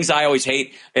of the things I always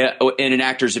hate in an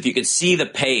actor is if you can see the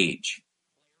page.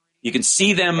 You can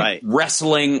see them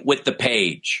wrestling with the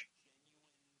page.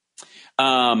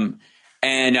 And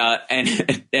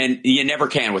you never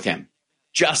can with him.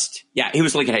 He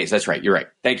was Lincoln Hayes. That's right. You're right.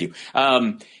 Thank you.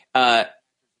 I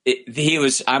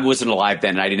wasn't alive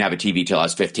then, and I didn't have a TV till I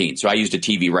was 15. So I used a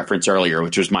TV reference earlier,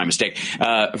 which was my mistake, for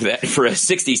a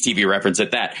 60s TV reference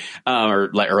at that, or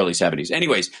like early 70s.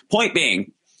 Anyways, point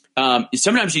being,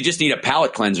 sometimes you just need a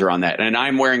palate cleanser on that. And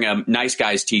I'm wearing a Nice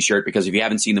Guys T-shirt because if you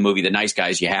haven't seen the movie The Nice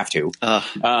Guys, you have to.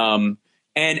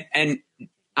 And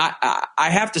I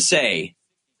have to say,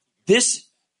 this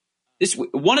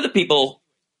one of the people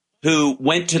who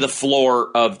went to the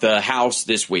floor of the House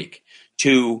this week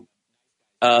to,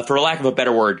 for lack of a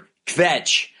better word,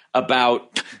 kvetch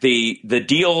about the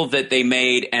deal that they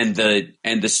made and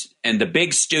the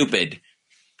big stupid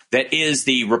that is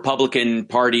the Republican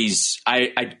Party's.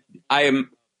 I am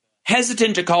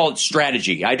hesitant to call it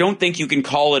strategy. I don't think you can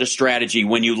call it a strategy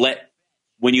when you let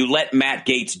Matt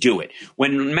Gaetz do it.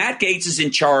 When Matt Gaetz is in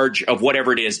charge of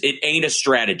whatever it is, it ain't a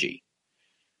strategy.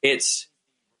 It's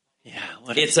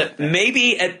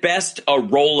maybe at best a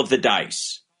roll of the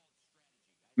dice.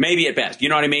 Maybe at best, you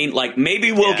know what I mean? Like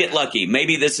maybe we'll get lucky.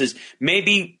 Maybe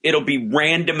it'll be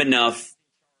random enough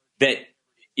that,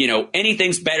 you know,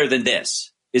 anything's better than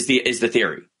this is the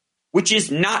theory, which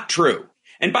is not true.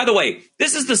 And by the way,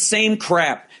 this is the same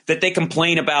crap that they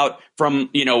complain about from,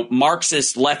 you know,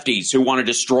 Marxist lefties who want to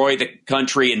destroy the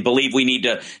country and believe we need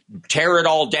to tear it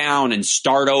all down and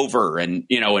start over. And,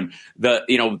 you know, and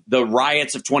the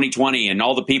riots of 2020 and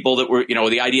all the people that were, you know,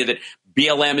 the idea that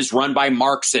BLM is run by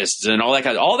Marxists and all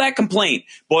that all that complaint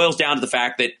boils down to the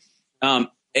fact that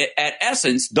at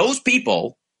essence, those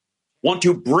people want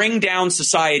to bring down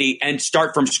society and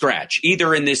start from scratch,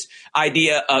 either in this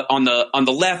idea on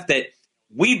the left that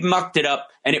we've mucked it up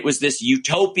and it was this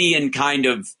utopian kind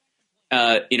of,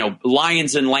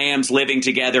 lions and lambs living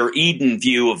together, Eden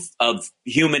view of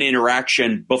human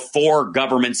interaction before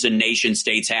governments and nation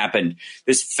states happened.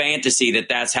 This fantasy that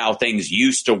that's how things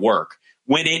used to work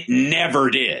when it never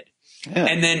did. Yeah.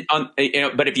 And then,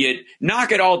 but if you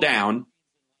knock it all down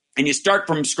and you start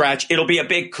from scratch, it'll be a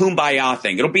big kumbaya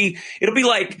thing. It'll be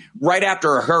like right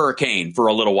after a hurricane for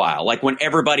a little while, like when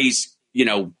everybody's, you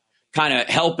know, kind of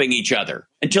helping each other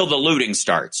until the looting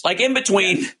starts. Like in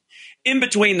between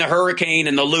the hurricane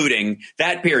and the looting,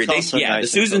 that period, the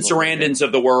Susan Sarandons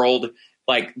of the world,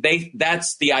 like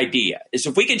that's the idea is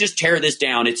if we can just tear this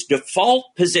down, its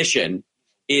default position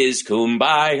is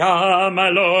kumbaya, my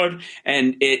lord.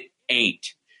 And it ain't.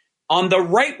 On the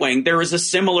right wing, there is a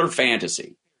similar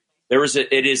fantasy.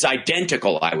 It is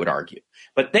identical, I would argue.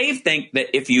 But they think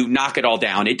that if you knock it all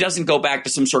down, it doesn't go back to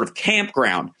some sort of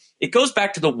campground. It goes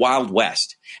back to the Wild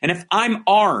West. And if I'm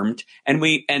armed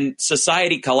and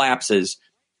society collapses,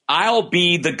 I'll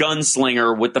be the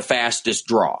gunslinger with the fastest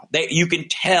draw. You can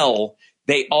tell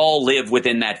they all live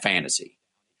within that fantasy.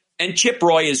 And Chip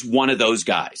Roy is one of those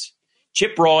guys.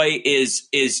 Chip Roy is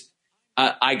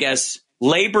I guess,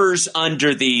 labors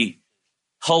under the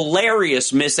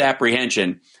hilarious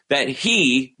misapprehension that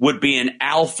he would be an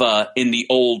alpha in the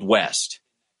Old West.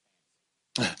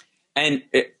 And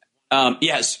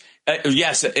yes,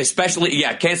 especially,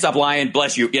 Can't Stop Lying,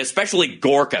 bless you. Yeah, especially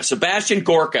Gorka. Sebastian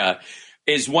Gorka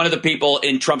is one of the people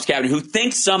in Trump's cabinet who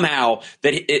thinks somehow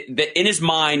that in his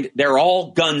mind, they're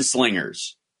all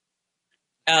gunslingers.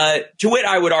 To it,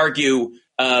 I would argue,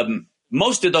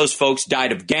 most of those folks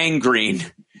died of gangrene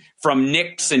from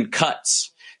nicks and cuts.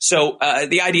 So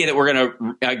the idea that we're going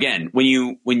to, again, when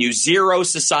you zero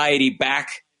society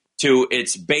back to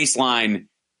its baseline,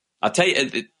 I'll tell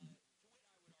you,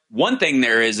 one thing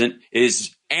there isn't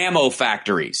is ammo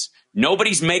factories.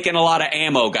 Nobody's making a lot of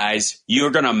ammo, guys.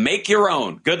 You're going to make your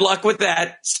own. Good luck with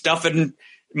that. Stuffing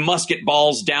musket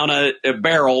balls down a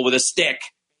barrel with a stick.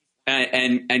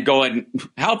 and going,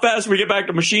 how fast we get back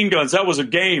to machine guns? That was a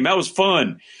game. That was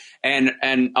fun. And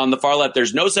on the far left,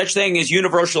 there's no such thing as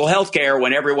universal health care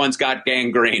when everyone's got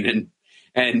gangrene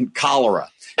and cholera.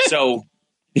 So,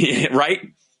 right?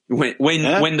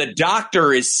 When the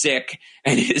doctor is sick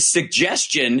and his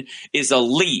suggestion is a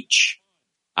leech,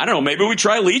 I don't know, maybe we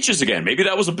try leeches again. Maybe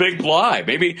that was a big lie.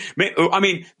 Maybe I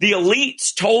mean, the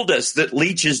elites told us that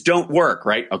leeches don't work,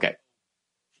 right? Okay.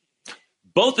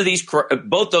 Both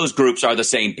those groups are the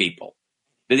same people.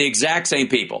 They're the exact same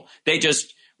people. They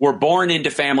just were born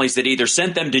into families that either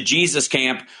sent them to Jesus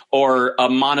camp or a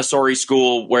Montessori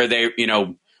school where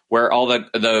where all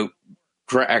the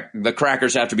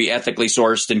crackers have to be ethically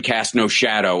sourced and cast no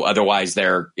shadow. Otherwise,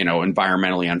 they're,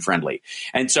 environmentally unfriendly.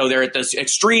 And so they're at the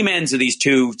extreme ends of these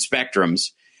two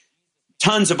spectrums.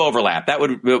 Tons of overlap. That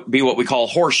would be what we call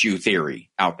horseshoe theory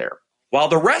out there. While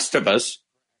the rest of us,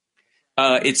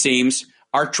 it seems,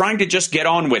 are trying to just get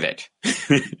on with it.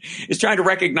 It's trying to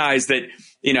recognize that,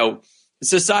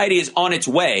 society is on its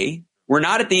way. We're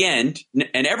not at the end.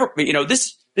 And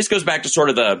this goes back to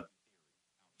sort of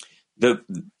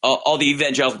all the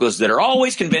evangelicals that are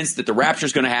always convinced that the rapture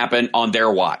is going to happen on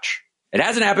their watch. It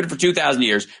hasn't happened for 2,000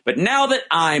 years, but now that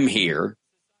I'm here,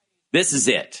 this is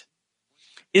it.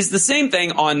 Is the same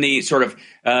thing on the sort of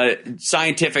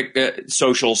scientific,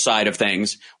 social side of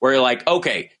things, where you're like,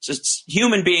 okay, so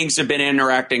human beings have been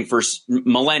interacting for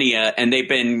millennia, and they've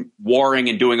been warring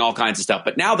and doing all kinds of stuff.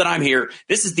 But now that I'm here,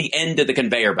 this is the end of the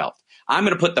conveyor belt. I'm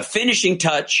going to put the finishing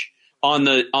touch on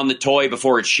the toy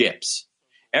before it ships.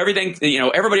 Everything,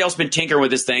 everybody else has been tinkering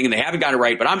with this thing, and they haven't got it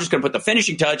right. But I'm just going to put the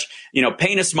finishing touch,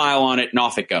 paint a smile on it, and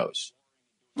off it goes.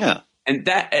 Yeah, and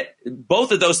that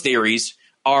both of those theories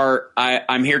are,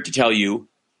 I'm here to tell you,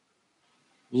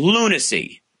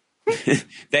 lunacy.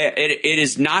 It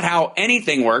is not how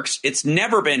anything works. It's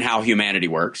never been how humanity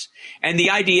works. And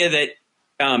the idea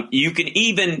that you can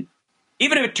even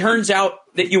if it turns out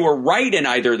that you were right in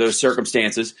either of those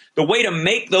circumstances, the way to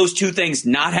make those two things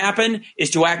not happen is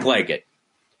to act like it.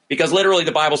 Because literally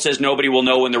the Bible says nobody will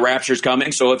know when the rapture is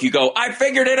coming. So if you go, I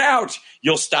figured it out,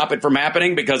 you'll stop it from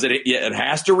happening because it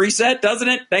has to reset, doesn't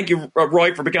it? Thank you,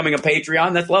 Roy, for becoming a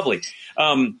Patreon. That's lovely.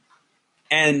 And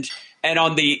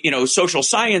on the social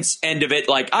science end of it,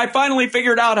 like, I finally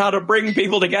figured out how to bring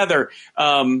people together.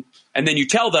 And then you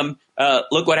tell them,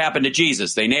 look what happened to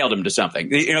Jesus. They nailed him to something.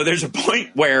 There's a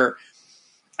point where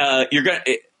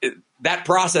that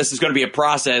process is going to be a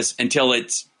process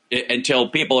until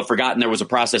people have forgotten there was a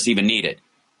process even needed.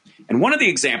 And one of the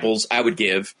examples I would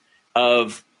give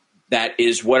of that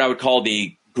is what I would call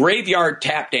the graveyard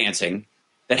tap dancing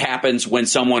that happens when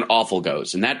someone awful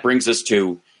goes. And that brings us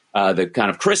to the kind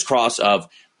of crisscross of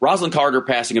Rosalind Carter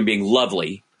passing and being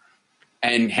lovely,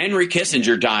 and Henry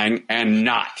Kissinger dying and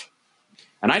not.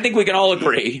 And I think we can all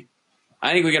agree.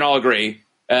 Henry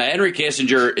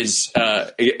Kissinger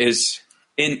is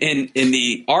in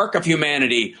the arc of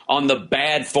humanity on the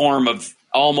bad form of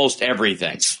almost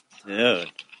everything.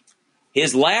 Dude.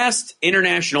 His last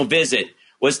international visit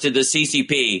was to the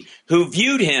CCP, who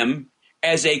viewed him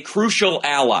as a crucial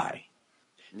ally.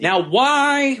 Now,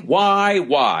 why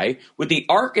would the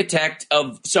architect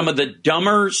of some of the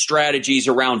dumber strategies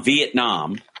around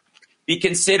Vietnam be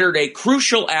considered a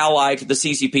crucial ally to the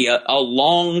CCP, a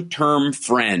long-term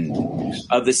friend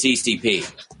of the CCP?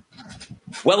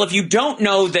 Well, if you don't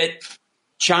know that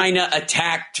China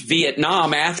attacked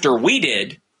Vietnam after we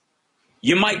did,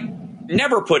 you might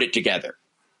never put it together.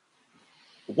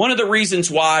 One of the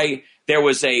reasons why there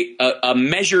was a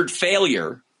measured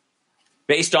failure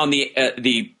based on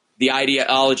the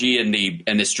ideology and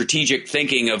the strategic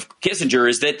thinking of Kissinger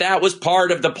is that was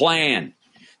part of the plan.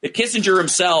 That Kissinger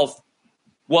himself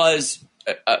was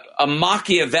a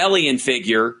Machiavellian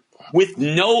figure with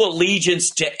no allegiance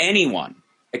to anyone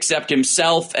except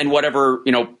himself and whatever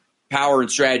power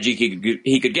and strategy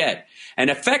he could get, and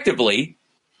effectively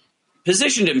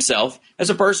positioned himself as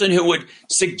a person who would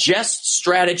suggest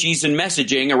strategies and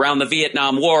messaging around the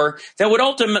Vietnam War that would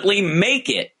ultimately make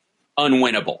it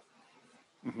unwinnable.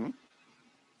 Mm-hmm.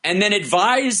 And then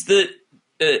advise the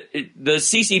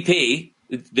CCP,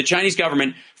 the Chinese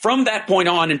government, from that point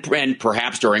on, and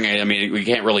perhaps during, we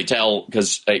can't really tell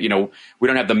because, we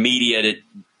don't have the media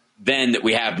then that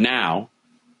we have now.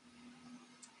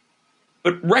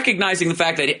 But recognizing the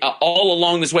fact that all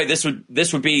along this way, this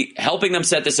would be helping them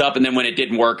set this up, and then when it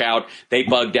didn't work out, they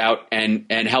bugged out, and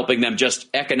helping them just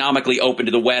economically open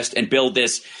to the West and build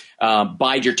this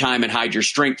bide your time and hide your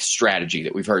strength strategy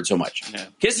that we've heard so much. Yeah.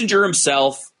 Kissinger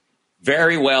himself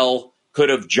very well could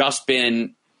have just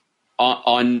been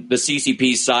on the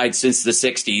CCP's side since the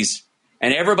 60s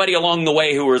And everybody along the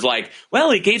way who was like, well,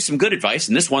 he gave some good advice,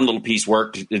 and this one little piece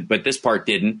worked, but this part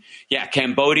didn't. Yeah,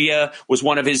 Cambodia was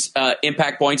one of his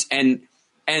impact points. And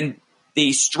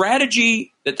the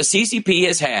strategy that the CCP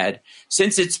has had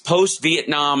since its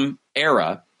post-Vietnam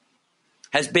era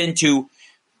has been to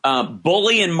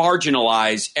bully and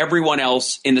marginalize everyone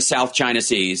else in the South China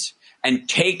Seas and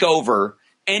take over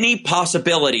any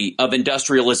possibility of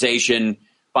industrialization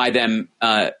by them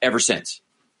ever since.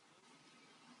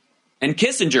 And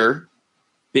Kissinger,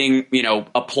 being,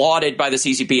 applauded by the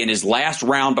CCP in his last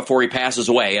round before he passes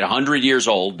away at 100 years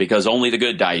old, because only the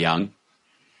good die young,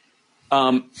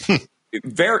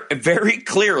 very, very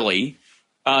clearly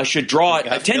should draw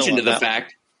attention to the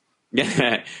fact.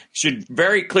 Should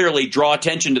very clearly draw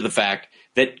attention to the fact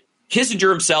that Kissinger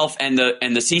himself and the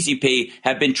CCP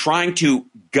have been trying to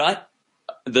gut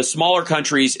the smaller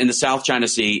countries in the South China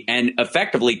Sea and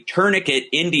effectively tourniquet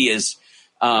India's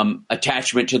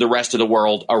attachment to the rest of the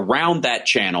world around that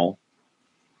channel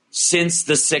since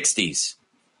the 60s.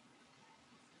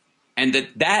 And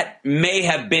that may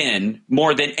have been,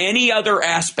 more than any other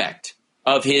aspect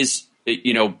of his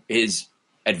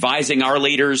advising our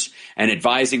leaders and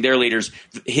advising their leaders,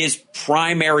 his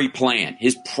primary plan,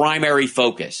 his primary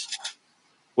focus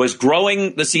was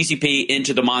growing the CCP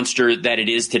into the monster that it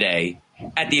is today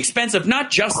at the expense of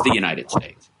not just the United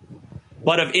States,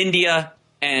 but of India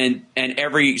and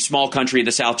every small country in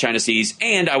the South China Seas,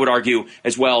 and I would argue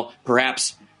as well,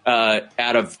 perhaps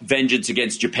out of vengeance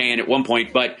against Japan at one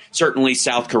point, but certainly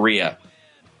South Korea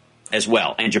as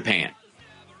well, and Japan.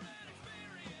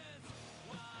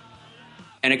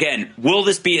 And again, will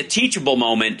this be a teachable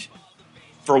moment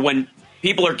for when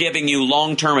people are giving you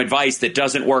long-term advice that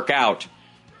doesn't work out,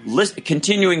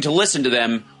 continuing to listen to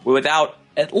them without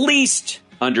at least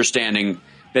understanding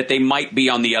that they might be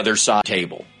on the other side of the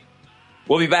table?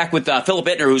 We'll be back with Philip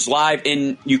Ittner, who's live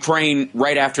in Ukraine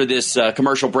right after this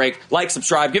commercial break. Like,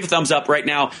 subscribe, give a thumbs up right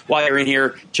now while you're in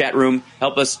here. Chat room,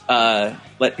 help us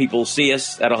let people see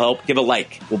us. That'll help. Give a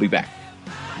like. We'll be back.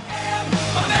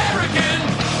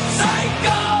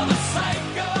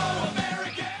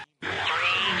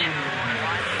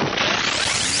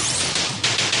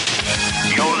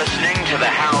 You're listening to the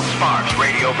Hal Sparks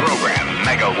radio program,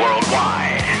 Mega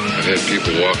Worldwide. I've had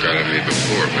people walk out of me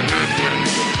before, but not when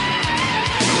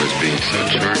I was being so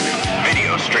charming.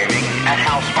 Video streaming at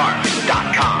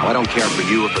halsparks.com. I don't care for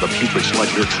you or for the putrid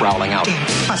sludge you're troweling out.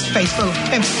 Face little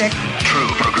pimp stick. True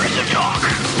progressive talk.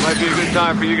 Might be a good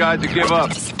time for you guys to give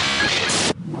up.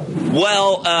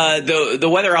 Well, the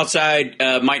weather outside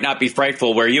might not be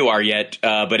frightful where you are yet,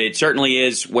 but it certainly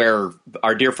is where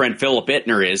our dear friend Philip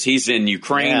Ittner is. He's in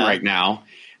Ukraine right now.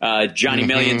 Johnny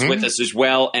Million's with us as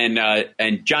well,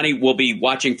 and Johnny will be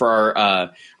watching for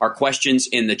our questions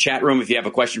in the chat room. If you have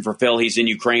a question for Phil, he's in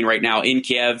Ukraine right now, in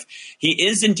Kiev. He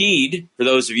is indeed, for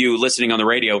those of you listening on the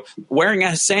radio, wearing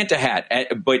a Santa hat,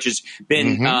 which has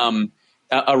been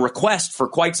a request for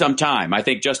quite some time. I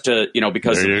think just to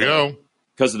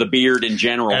because of the beard in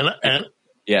general. And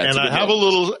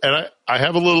I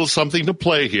have a little something to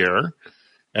play here,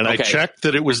 and I checked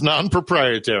that it was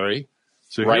non-proprietary.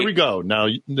 So here we go. Now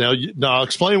I'll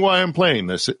explain why I'm playing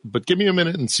this, but give me a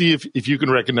minute and see if you can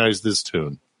recognize this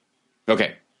tune.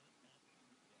 Okay.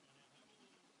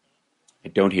 I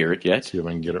don't hear it yet. See if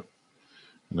I can get it.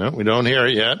 No, we don't hear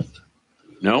it yet.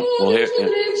 No, we'll hear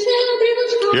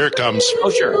it. Here it comes. Oh,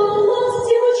 sure.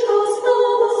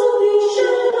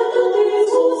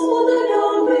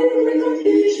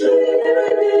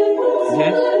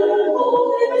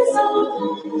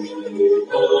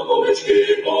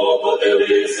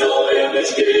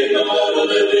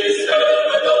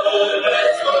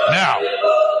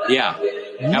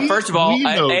 Now, first of all,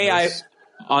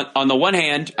 on the one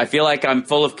hand, I feel like I'm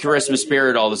full of Christmas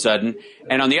spirit all of a sudden,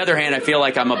 and on the other hand, I feel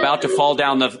like I'm about to fall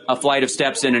down a flight of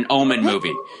steps in an Omen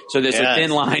movie. So there's a thin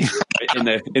line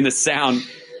in the sound.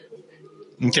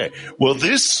 Okay. Well,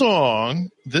 this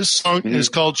song is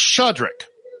called Shadrach.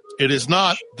 It is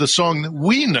not the song that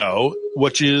we know,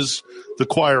 which is the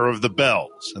Choir of the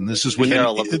Bells, and this is with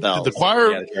Carol of the Bells. The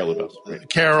choir, the Carol of the Bells, right.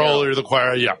 Carol or the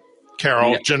choir,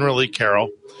 Carol, generally Carol.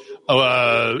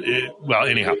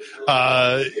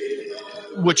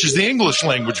 Which is the English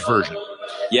language version.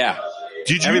 Yeah.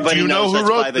 Everybody knows who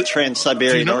wrote by the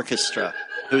Trans-Siberian Orchestra,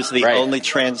 who's the only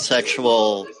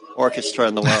transsexual orchestra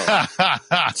in the world.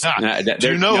 Do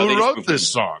you know who wrote this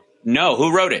song? No,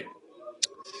 who wrote it?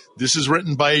 This is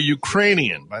written by a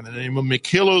Ukrainian by the name of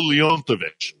Mikhailo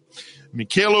Leontovich.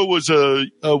 Mikhailo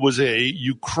was a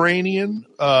Ukrainian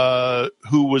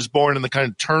who was born in the kind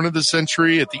of turn of the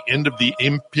century at the end of the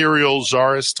imperial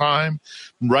czarist time,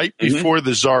 right before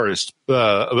the czarist,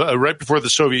 right before the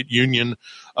Soviet Union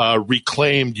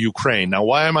reclaimed Ukraine. Now,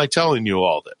 why am I telling you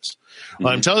all this?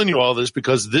 Well, I'm telling you all this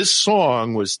because this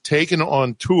song was taken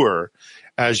on tour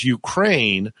as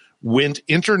Ukraine went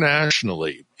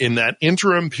internationally in that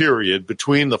interim period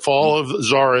between the fall of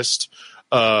czarist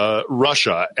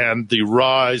Russia and the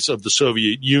rise of the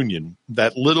Soviet Union,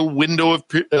 that little window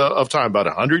of time, about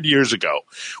 100 years ago,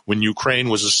 when Ukraine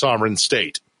was a sovereign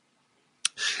state.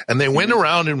 And they went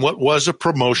around in what was a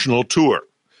promotional tour,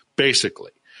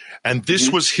 basically. And this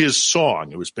was his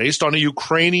song. It was based on a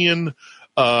Ukrainian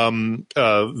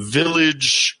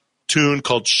village tune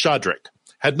called Shadrik.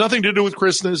 Had nothing to do with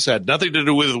Christmas, had nothing to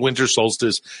do with winter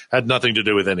solstice, had nothing to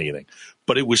do with anything.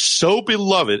 But it was so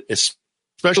beloved,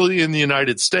 especially in the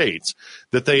United States,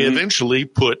 that they eventually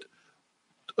put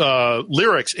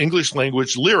lyrics, English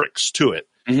language lyrics to it.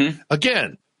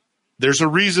 Again, there's a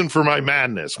reason for my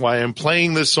madness, why I'm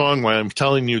playing this song, why I'm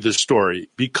telling you this story,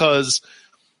 because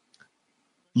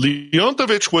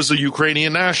Leontovich was a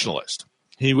Ukrainian nationalist.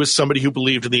 He was somebody who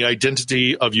believed in the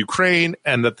identity of Ukraine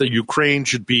and that the Ukraine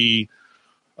should be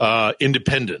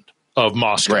independent of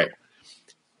Moscow. Right.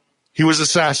 He was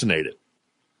assassinated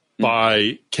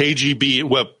by KGB,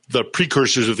 well, the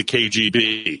precursors of the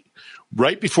KGB.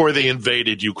 Right before they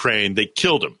invaded Ukraine, they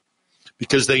killed him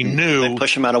because they knew they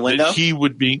push him out a window? That he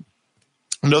would be.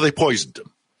 No, they poisoned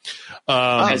him.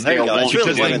 There you go. It's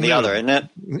really one or the other, isn't it?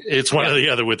 It's one or the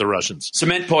other with the Russians.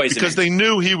 Cement poisoning. Because they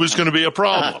knew he was going to be a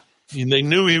problem. They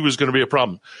knew he was going to be a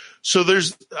problem. So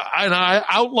and I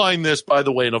outlined this, by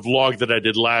the way, in a vlog that I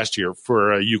did last year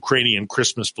for a Ukrainian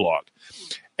Christmas vlog.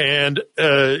 And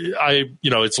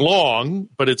it's long,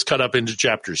 but it's cut up into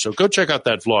chapters. So go check out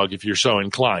that vlog if you're so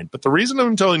inclined. But the reason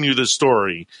I'm telling you this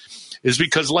story is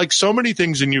because, like so many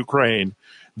things in Ukraine,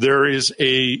 there is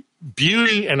a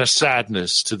beauty and a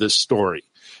sadness to this story.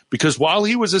 Because while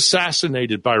he was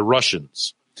assassinated by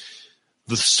Russians,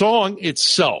 the song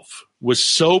itself was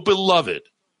so beloved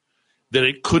that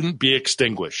it couldn't be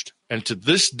extinguished. And to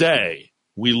this day,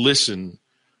 we listen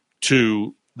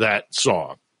to that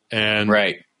song. And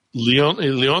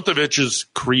Leontovich's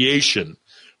creation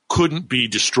couldn't be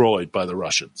destroyed by the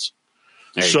Russians.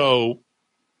 So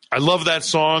I love that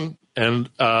song, and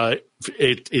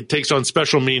it takes on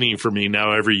special meaning for me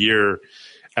now every year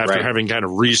after having kind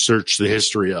of researched the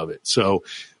history of it. So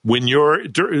when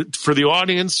for the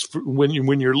audience, when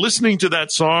you're listening to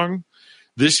that song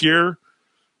this year,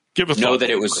 give a know that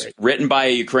it was written by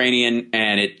a Ukrainian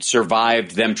and it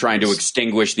survived them trying to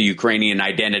extinguish the Ukrainian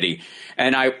identity.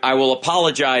 And I will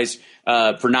apologize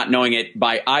for not knowing it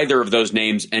by either of those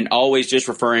names and always just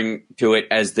referring to it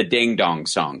as the Ding Dong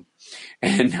song.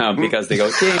 And because they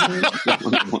go ding,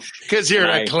 because you're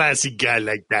a classy guy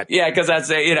like that. Yeah, because that's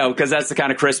the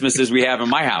kind of Christmases we have in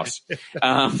my house.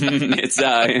 It's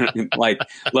like,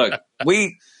 look,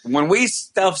 when we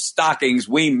stuff stockings,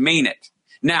 we mean it.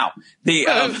 Now,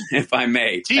 if I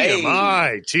may,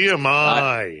 TMI.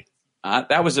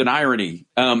 That was an irony.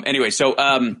 Anyway, so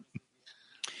by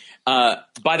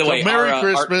the way, Merry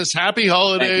Christmas, Happy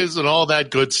Holidays, and all that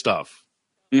good stuff.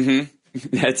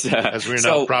 That's as we're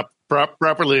now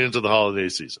properly into the holiday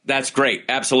season. That's great.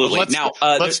 Absolutely.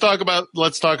 Let's talk about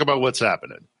what's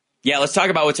happening. Yeah, let's talk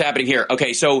about what's happening here.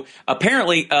 Okay, so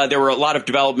apparently there were a lot of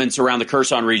developments around the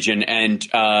Kherson region, and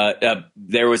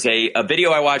there was a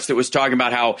video I watched that was talking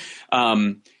about how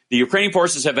the Ukrainian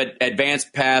forces have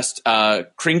advanced past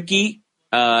Krinky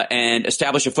and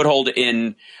established a foothold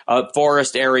in a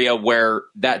forest area where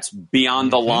that's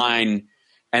beyond the line,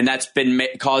 and that's been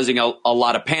causing a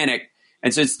lot of panic.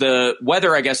 And since the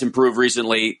weather, I guess, improved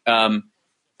recently, the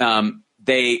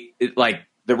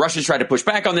Russians tried to push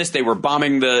back on this. They were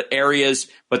bombing the areas,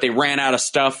 but they ran out of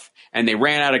stuff and they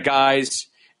ran out of guys.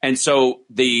 And so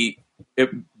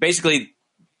basically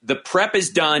the prep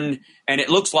is done, and it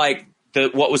looks like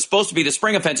what was supposed to be the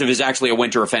spring offensive is actually a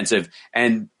winter offensive.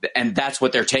 And that's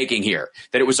what they're taking here.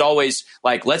 That it was always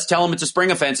like, let's tell them it's a spring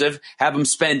offensive, have them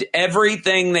spend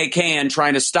everything they can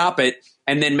trying to stop it,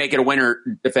 and then make it a winter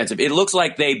offensive. It looks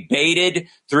like they baited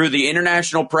through the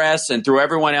international press and through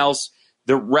everyone else,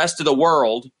 the rest of the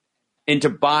world, into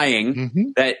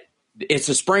buying that it's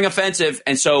a spring offensive.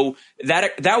 And so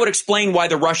that would explain why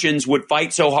the Russians would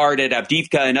fight so hard at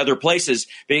Avdiivka and other places,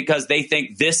 because they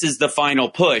think this is the final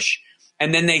push.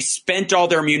 And then they spent all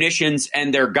their munitions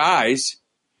and their guys,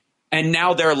 and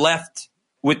now they're left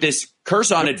with this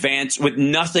Kherson advance with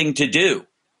nothing to do.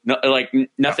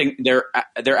 Nothing.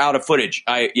 They're out of footage.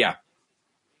 Sorry.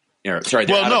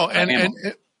 Well, no,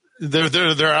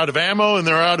 they're out of ammo and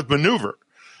they're out of maneuver.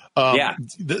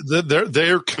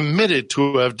 They're committed to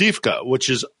Avdiivka, which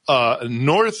is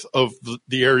north of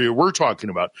the area we're talking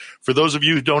about. For those of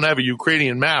you who don't have a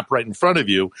Ukrainian map right in front of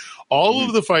you, all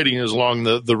of the fighting is along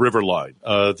the river line,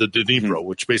 the Dnipro,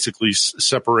 which basically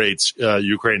separates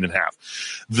Ukraine in half.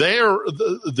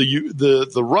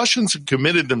 The Russians have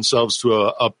committed themselves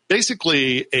to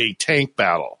basically a tank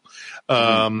battle.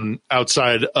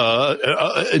 Outside,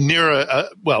 near,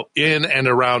 in and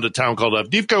around a town called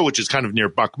Avdiivka, which is kind of near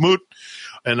Bakhmut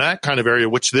and that kind of area,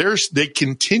 which they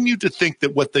continue to think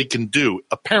that what they can do,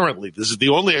 apparently, this is the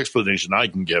only explanation I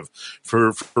can give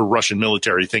for Russian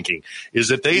military thinking, is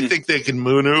that they think they can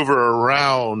maneuver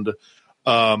around,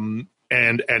 and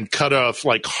cut off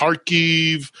like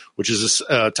Kharkiv, which is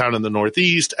a town in the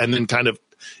northeast, and then kind of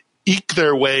eke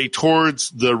their way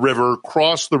towards the river,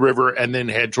 cross the river, and then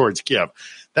head towards Kiev.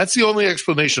 That's the only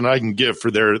explanation I can give for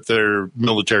their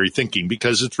military thinking,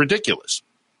 because it's ridiculous.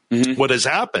 What has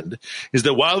happened is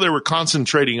that while they were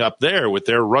concentrating up there with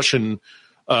their Russian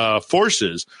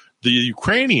forces, the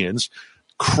Ukrainians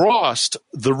crossed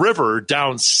the river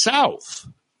down south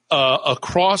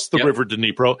across the river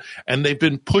Dnipro, and they've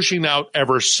been pushing out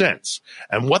ever since.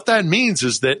 And what that means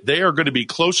is that they are going to be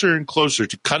closer and closer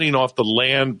to cutting off the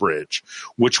land bridge,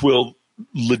 which will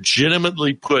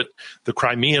legitimately put the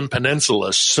Crimean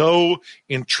Peninsula so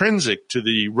intrinsic to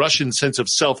the Russian sense of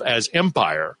self as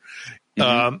empire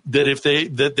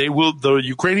that the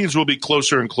Ukrainians will be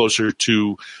closer and closer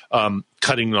to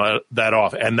cutting that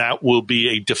off, and that will be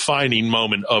a defining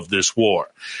moment of this war.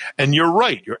 And you're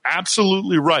right, you're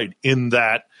absolutely right in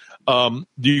that the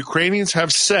Ukrainians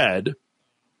have said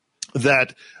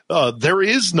that there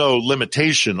is no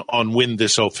limitation on when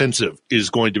this offensive is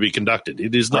going to be conducted.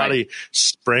 It is not a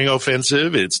spring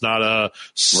offensive. It's not a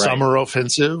summer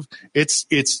offensive.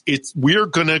 We're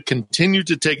going to continue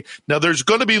to take. Now, there's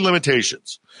going to be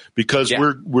limitations because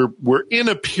we're in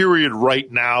a period right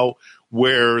now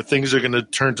where things are going to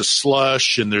turn to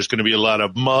slush and there's going to be a lot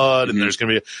of mud and there's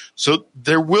going to be, so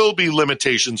there will be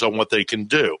limitations on what they can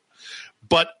do.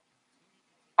 But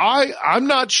I'm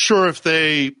not sure if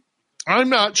the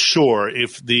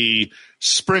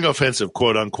spring offensive,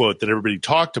 quote unquote, that everybody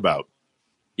talked about,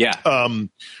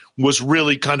 was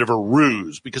really kind of a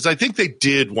ruse, because I think they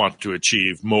did want to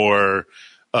achieve more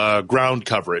ground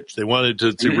coverage. They wanted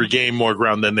to regain more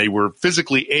ground than they were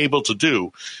physically able to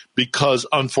do, because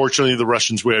unfortunately the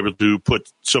Russians were able to put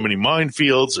so many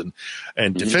minefields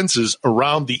and defenses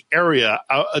around the area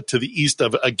to the east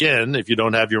of, again, if you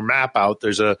don't have your map out,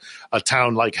 there's a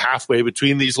town like halfway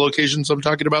between these locations I'm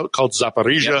talking about called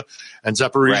Zaporizhia, and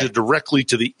Zaporizhia directly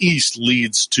to the east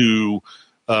leads to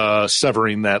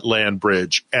severing that land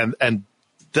bridge. And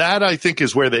that, I think,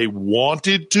 is where they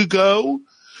wanted to go.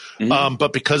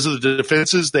 But because of the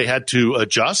defenses, they had to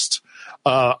adjust.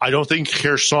 I don't think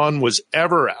Kherson was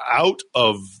ever out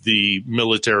of the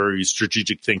military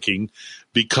strategic thinking,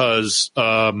 because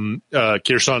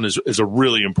Kherson is a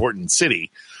really important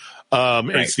city.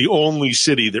 It's the only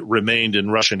city that remained in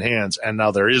Russian hands, and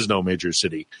now there is no major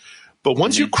city. But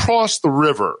once you cross the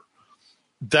river,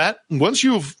 once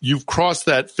you've crossed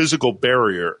that physical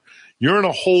barrier, you're in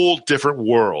a whole different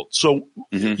world. So,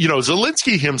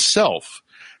 Zelensky himself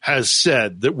has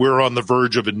said that we're on the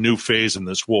verge of a new phase in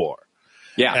this war.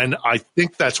 Yeah. And I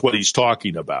think that's what he's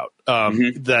talking about. As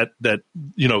they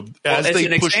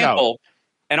push out.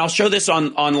 And I'll show this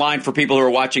online for people who are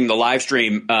watching the live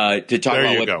stream to talk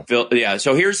about what.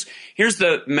 So here's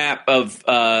the map of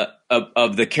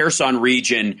the Kherson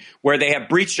region where they have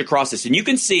breached across this, and you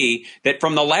can see that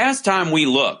from the last time we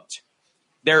looked,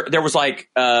 there was like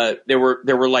there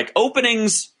were like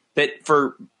openings that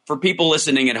for people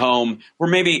listening at home were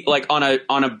maybe like on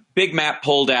a big map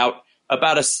pulled out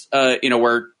about I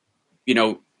don't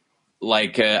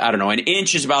know, an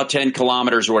inch is about 10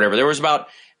 kilometers or whatever. There was about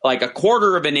like a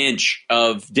quarter of an inch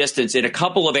of distance in a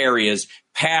couple of areas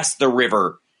past the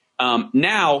river.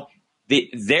 Now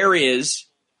there is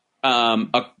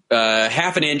a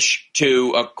half an inch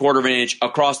to a quarter of an inch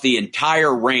across the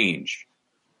entire range.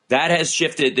 That has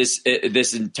shifted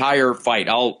this entire fight.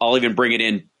 I'll even bring it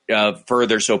in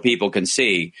further so people can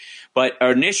see. But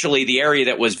initially, the area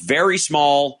that was very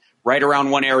small, right around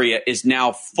one area, is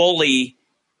now fully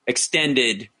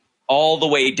extended all the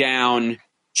way down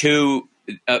to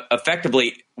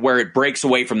effectively where it breaks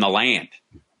away from the land.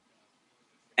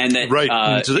 And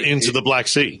that into the Black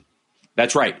Sea.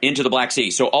 That's right, into the Black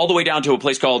Sea. So all the way down to a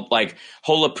place called like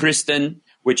Holopristan,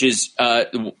 which is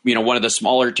one of the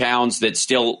smaller towns that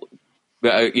still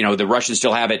the Russians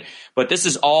still have it. But this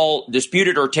is all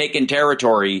disputed or taken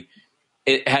territory.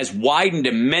 It has widened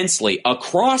immensely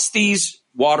across these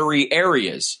watery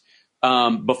areas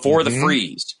before the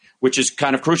freeze, which is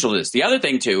kind of crucial to this. The other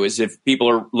thing, too, is if people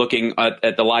are looking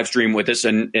at the live stream with us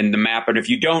and the map, and if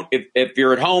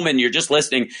you're at home and you're just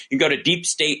listening, you can go to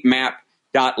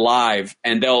deepstatemap.live,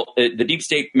 and the Deep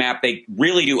State map, they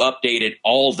really do update it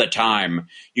all the time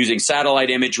using satellite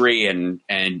imagery and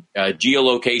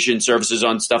geolocation services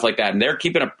on stuff like that. And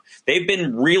they've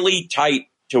been really tight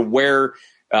to where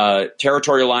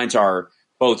territorial lines are.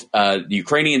 Both the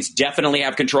Ukrainians definitely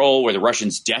have control, where the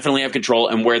Russians definitely have control,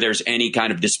 and where there's any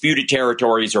kind of disputed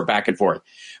territories or back and forth.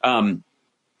 A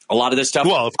lot of this stuff.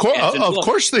 Well, of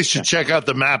course, they should check out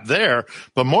the map there,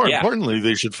 but more importantly,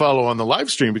 they should follow on the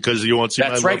live stream, because you won't see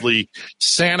my lovely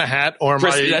Santa hat or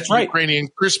my Ukrainian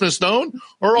Christmas stone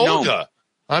or Olga.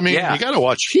 I mean, you got to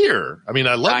watch here. I mean,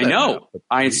 I love that. I know.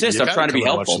 I insist. I'm trying to be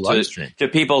helpful to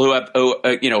people who have,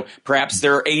 perhaps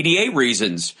there are ADA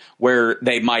reasons where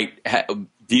they might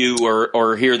view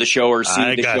or hear the show or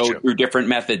see the show through different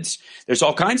methods. There's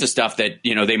all kinds of stuff that,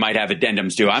 they might have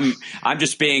addendums to. I'm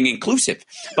just being inclusive.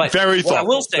 But very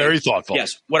thoughtful. Very thoughtful.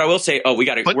 Yes. What I will say, we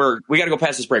got to go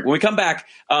past this break. When we come back,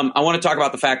 I want to talk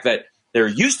about the fact that there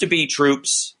used to be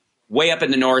troops way up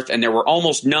in the north, and there were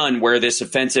almost none where this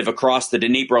offensive across the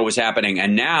Dnipro was happening.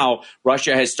 And now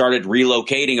Russia has started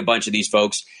relocating a bunch of these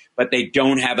folks, but they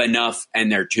don't have enough, and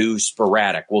they're too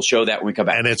sporadic. We'll show that when we come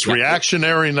back. And it's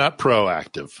reactionary, not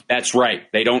proactive. That's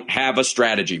right. They don't have a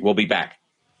strategy. We'll be back.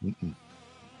 Mm-mm.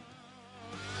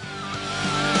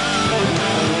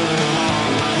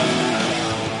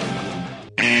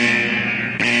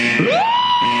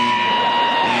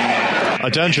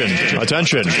 Attention.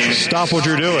 Stop what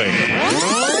you're doing.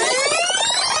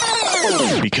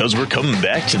 Because we're coming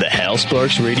back to the Hal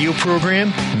Sparks radio program,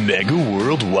 Mega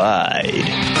Worldwide.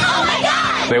 Oh my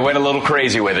God! They went a little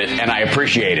crazy with it, and I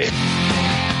appreciate it.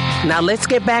 Now let's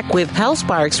get back with Hal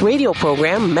Sparks radio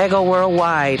program, Mega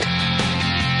Worldwide.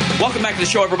 Welcome back to the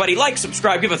show, everybody. Like,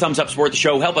 subscribe, give a thumbs up, support the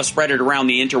show. Help us spread it around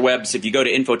the interwebs. If you go to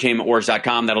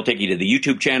infotainmentwars.com, that'll take you to the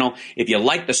YouTube channel. If you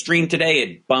like the stream today,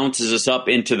 it bounces us up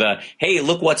into the, hey,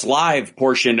 look what's live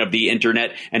portion of the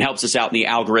internet and helps us out in the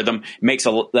algorithm. It makes a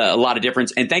lot of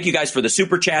difference. And thank you guys for the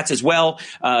super chats as well.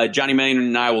 Johnny Million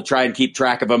and I will try and keep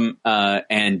track of them.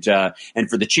 And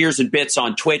for the cheers and bits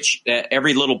on Twitch,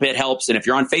 every little bit helps. And if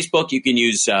you're on Facebook, you can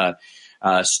use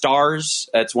stars.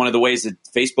 That's one of the ways that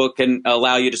Facebook can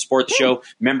allow you to support the show.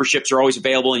 Memberships are always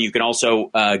available, and you can also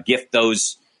gift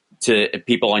those to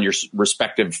people on your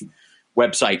respective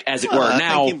website, as it were.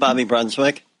 Now, thank you, Bobby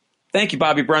Brunswick. Thank you,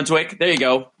 Bobby Brunswick. There you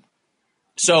go.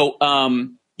 So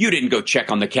you didn't go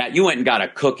check on the cat. You went and got a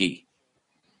cookie,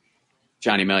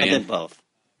 Johnny Million. I did both.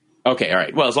 Okay, all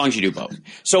right. Well, as long as you do both.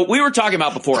 So we were talking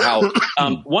about before how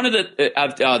one of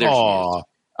the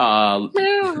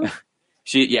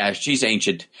she's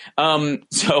ancient.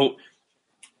 So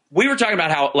we were talking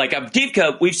about how, like,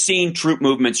 Avdiivka, we've seen troop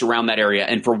movements around that area.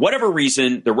 And for whatever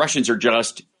reason, the Russians are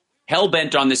just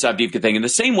hell-bent on this Avdiivka thing in the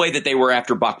same way that they were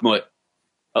after Bakhmut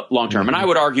long-term. And I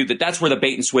would argue that that's where the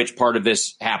bait-and-switch part of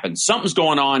this happens. Something's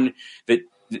going on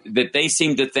that they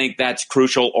seem to think that's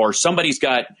crucial, or somebody's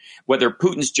got, whether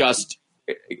Putin's just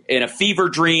in a fever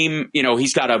dream,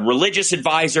 he's got a religious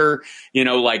advisor,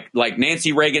 like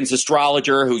Nancy Reagan's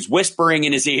astrologer, who's whispering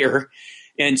in his ear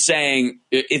and saying,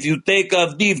 if you take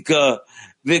Avdiivka,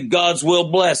 the gods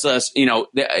will bless us.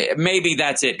 Maybe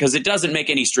that's it, because it doesn't make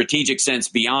any strategic sense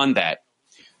beyond that.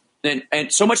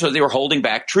 And so much so they were holding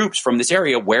back troops from this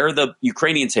area where the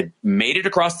Ukrainians had made it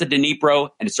across the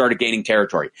Dnipro and started gaining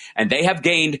territory. And they have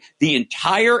gained the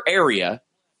entire area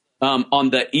on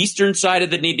the eastern side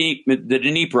of the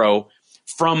Dnipro,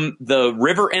 from the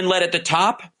river inlet at the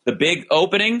top, the big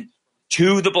opening,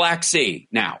 to the Black Sea.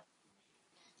 Now,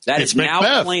 that is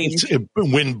now claimed.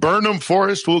 When Burnham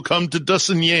Forest will come to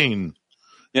Dussenyane.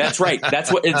 That's right.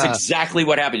 It's exactly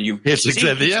what happened. It's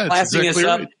exactly us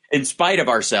up in spite of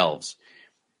ourselves.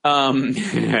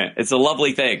 It's a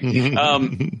lovely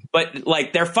thing. But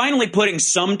like, they're finally putting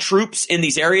some troops in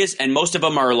these areas, and most of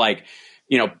them are like,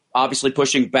 obviously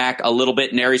pushing back a little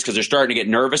bit in areas because they're starting to get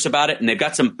nervous about it. And they've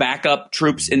got some backup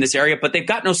troops in this area, but they've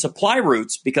got no supply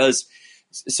routes because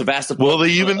Sevastopol. Well,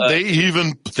 they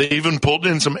even pulled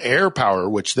in some air power,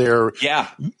 which they're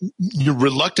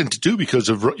reluctant to do because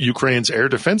of Ukraine's air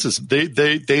defenses.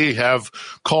 They have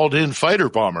called in fighter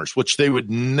bombers, which they would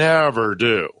never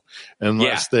do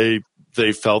unless they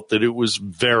felt that it was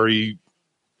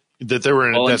that they were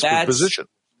in a desperate position.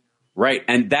 Right,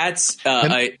 and that's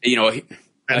and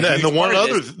And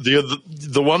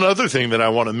the one other thing that I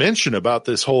want to mention about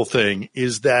this whole thing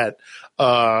is that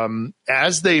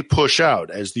as they push out,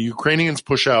 as the Ukrainians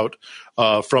push out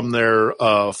from their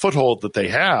foothold that they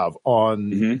have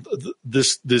on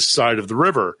this side of the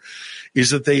river,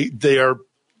 is that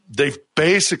they've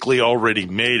basically already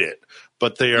made it,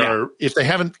 but they are if they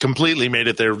haven't completely made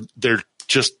it, they're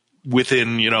just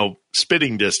within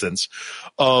spitting distance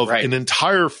of an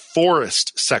entire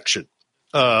forest section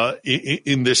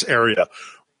in this area,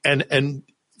 and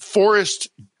forest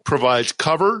provides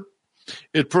cover,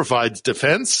 it provides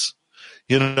defense,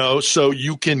 so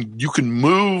you can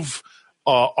move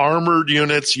armored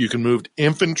units, you can move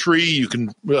infantry, you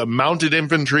can mounted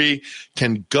infantry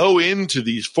can go into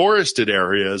these forested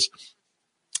areas.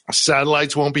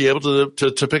 Satellites won't be able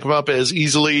to pick them up as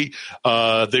easily.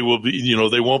 They will be,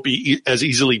 they won't be as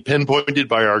easily pinpointed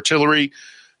by artillery.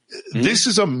 This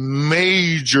is a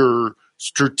major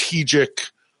strategic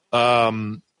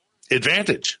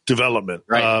advantage development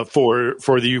for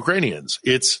the Ukrainians.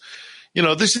 It's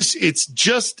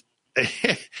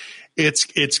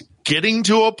it's getting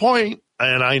to a point,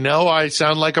 and I know I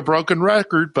sound like a broken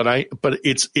record, but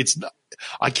it's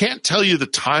I can't tell you the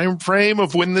time frame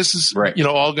of when this is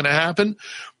all going to happen,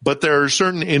 but there are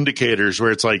certain indicators where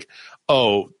it's like,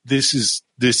 oh, this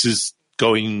is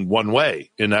going one way.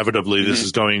 Inevitably, this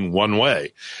is going one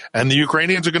way, and the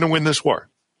Ukrainians are going to win this war.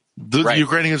 The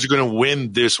Ukrainians are going to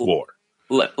win this war.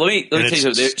 Let me tell you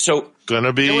something. So going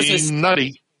to be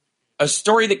nutty. A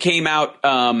story that came out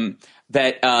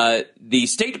that the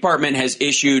State Department has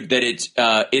issued that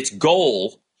its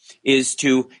goal is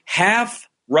to halve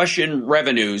Russian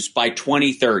revenues by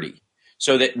 2030,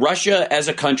 so that Russia as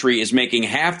a country is making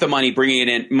half the money, bringing it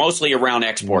in mostly around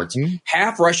exports,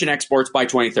 half Russian exports by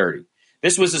 2030.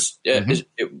 This was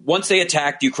once they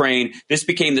attacked Ukraine, this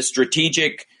became the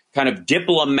strategic kind of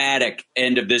diplomatic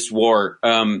end of this war.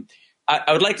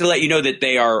 I would like to let you know that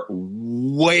they are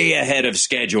way ahead of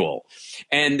schedule,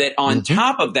 and that on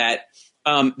top of that,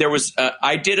 there was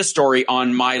I did a story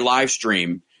on my live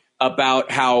stream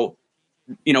about how,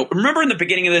 remember in the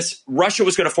beginning of this, Russia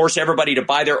was going to force everybody to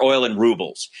buy their oil in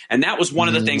rubles, and that was one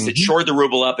of the things that shored the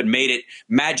ruble up and made it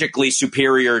magically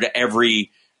superior to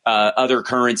every other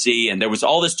currency. And there was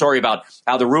all this story about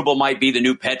how the ruble might be the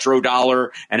new petrodollar,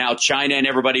 and how China and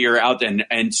everybody are out,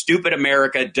 and stupid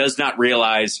America does not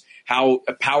realize how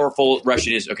powerful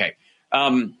Russia is. Okay.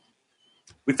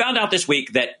 We found out this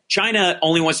week that China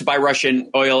only wants to buy Russian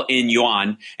oil in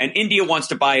yuan, and India wants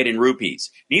to buy it in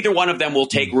rupees. Neither one of them will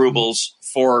take rubles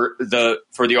for the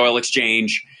oil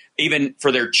exchange, even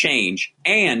for their change.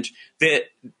 And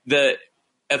the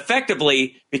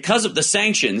effectively, because of the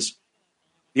sanctions,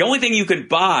 the only thing you can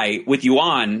buy with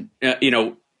yuan,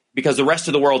 because the rest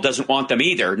of the world doesn't want them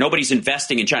either. Nobody's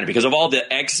investing in China because of all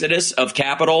the exodus of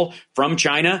capital from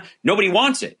China. Nobody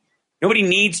wants it. Nobody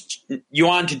needs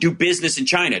yuan to do business in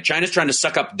China. China's trying to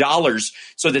suck up dollars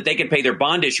so that they can pay their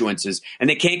bond issuances, and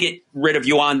they can't get rid of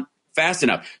yuan fast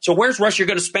enough. So where's Russia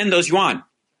going to spend those yuan?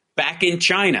 Back in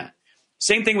China.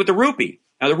 Same thing with the rupee.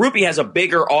 Now, the rupee has a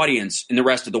bigger audience in the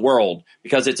rest of the world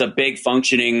because it's a big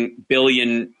functioning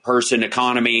billion-person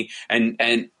economy,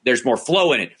 and there's more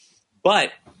flow in it.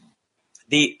 But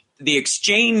the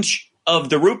exchange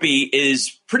of the rupee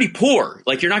is pretty poor.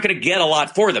 Like, you're not going to get a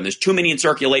lot for them. There's too many in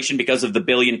circulation because of the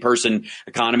billion-person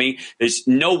economy. There's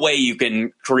no way you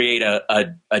can create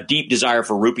a deep desire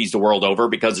for rupees the world over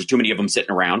because there's too many of them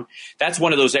sitting around. That's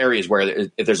one of those areas where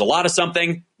if there's a lot of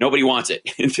something, nobody wants it.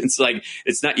 It's like,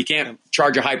 you can't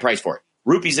charge a high price for it.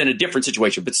 Rupees in a different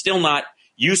situation, but still not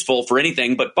useful for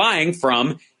anything but buying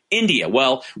from India.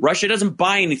 Well, Russia doesn't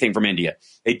buy anything from India.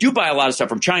 They do buy a lot of stuff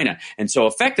from China. And so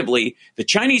effectively, the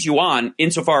Chinese yuan,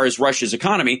 insofar as Russia's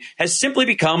economy, has simply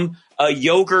become a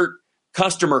yogurt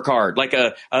customer card, like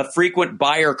a frequent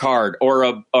buyer card, or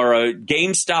a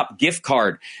GameStop gift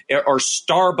card, or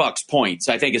Starbucks points,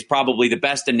 I think is probably the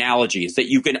best analogy, is that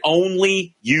you can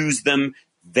only use them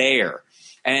there.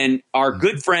 And our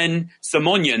good friend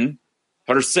Simonyan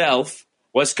herself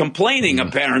was complaining,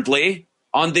 apparently,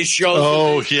 on this show.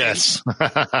 Oh, yes.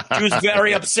 She was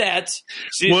very upset.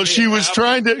 She was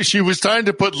trying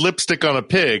to put lipstick on a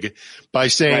pig by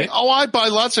saying, I buy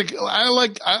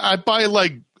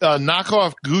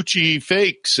knockoff Gucci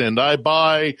fakes, and I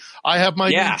have my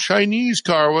new Chinese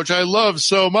car, which I love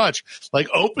so much. Like,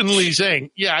 openly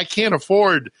saying, I can't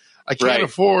afford,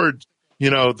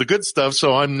 the good stuff.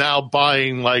 So I'm now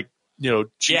buying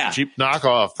cheap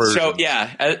knockoff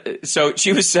version. So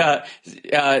she was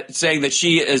saying that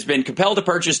she has been compelled to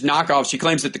purchase knockoffs. She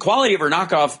claims that the quality of her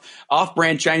knockoff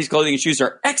off-brand Chinese clothing and shoes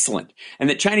are excellent, and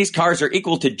that Chinese cars are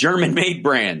equal to German-made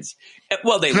brands.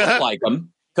 Well, they look like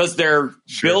them. because they're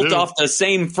built off the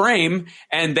same frame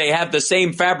and they have the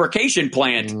same fabrication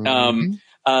plant.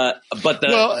 But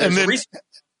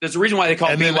there's a reason why they call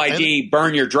BYD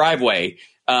burn your driveway,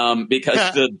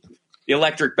 because the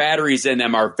electric batteries in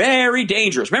them are very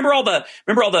dangerous. Remember all the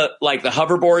like the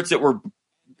hoverboards that were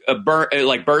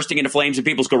bursting into flames in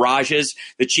people's garages,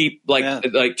 the cheap like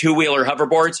two-wheeler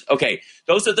hoverboards. Okay,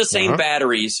 those are the same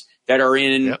batteries that are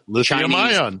in lithium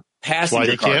ion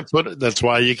passenger cars. That's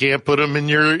why you can't put them in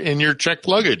your checked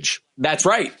luggage. That's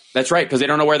right, because they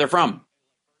don't know where they're from,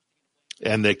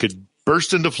 and they could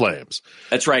burst into flames.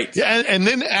 That's right. Yeah, and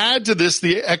then add to this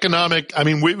the economic. I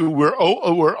mean, we're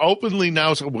openly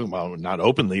now. Well, not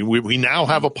openly. We now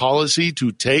have a policy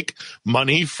to take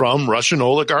money from Russian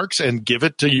oligarchs and give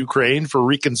it to Ukraine for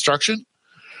reconstruction.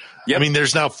 Yep. I mean,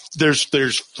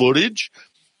 there's footage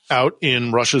out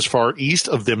in Russia's Far East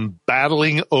of them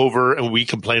battling over, and we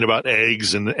complain about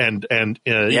eggs and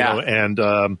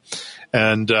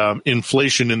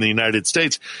inflation in the United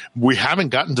States. We haven't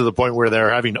gotten to the point where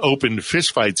they're having open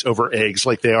fistfights over eggs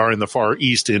like they are in the Far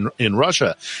East in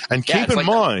Russia. And keep in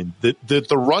mind that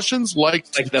the Russians like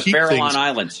to the keep Farallon things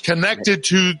Islands connected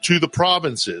to the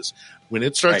provinces. When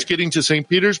it starts getting to St.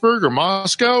 Petersburg or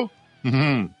Moscow,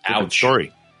 ouch.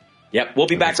 Story. Yep, we'll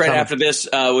be back right after this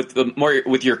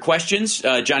with your questions.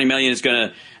 Johnny Million is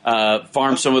going to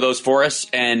farm some of those for us,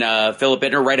 and Philip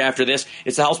Bittner right after this.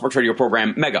 It's the House Sparks Radio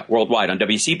program, Mega Worldwide on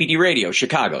WCPT Radio,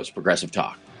 Chicago's Progressive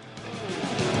Talk.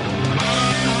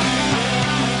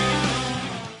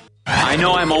 I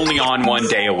know I'm only on one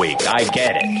day a week. I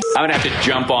get it. I'm going to have to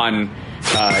jump on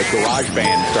GarageBand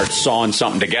and start sawing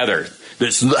something together.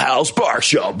 This is the Hal Sparks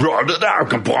Show. Wow. And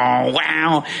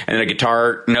then a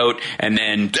guitar note, and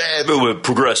then with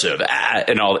progressive,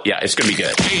 and all. Yeah, it's going to be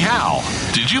good. Hey, Hal,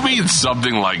 did you mean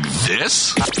something like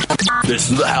this? This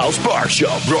is the Hal Sparks Show.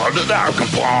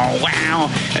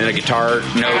 Wow. And then a guitar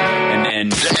note, and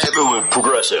then with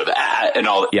progressive, and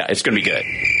all. Yeah, it's going to be good.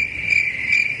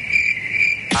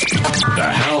 The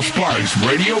Hal Sparks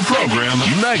radio program,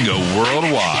 Mega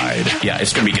Worldwide. Yeah,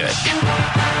 it's going to be good.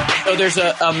 So there's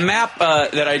a map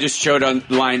that I just showed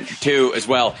online, too, as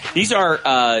well. These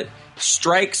are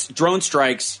drone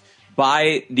strikes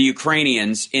by the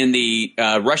Ukrainians in the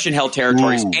Russian-held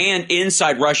territories and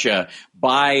inside Russia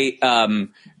by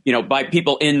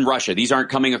people in Russia. These aren't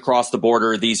coming across the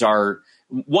border. These are...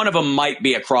 One of them might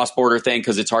be a cross-border thing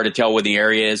because it's hard to tell where the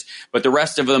area is, but the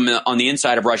rest of them on the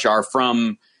inside of Russia are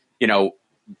from,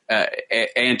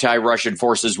 anti-Russian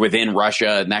forces within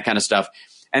Russia and that kind of stuff.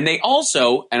 And they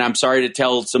also, and I'm sorry to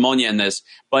tell Simonian this,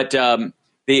 but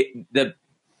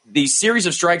the series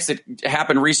of strikes that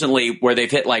happened recently where they've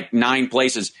hit like 9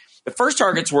 places, the first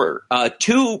targets were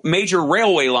 2 major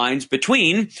railway lines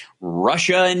between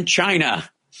Russia and China.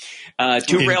 2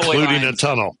 railway lines. Including a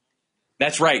tunnel.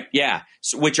 That's right, yeah,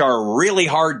 which are really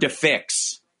hard to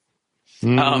fix.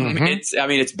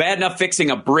 It's bad enough fixing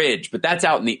a bridge, but that's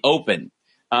out in the open.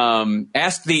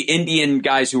 Ask the Indian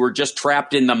guys who were just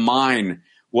trapped in the mine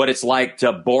what it's like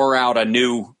to bore out a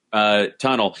new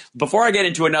tunnel. Before I get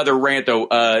into another rant,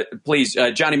 though, please,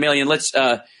 Johnny Million, let's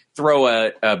throw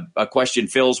a question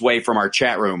Phil's way from our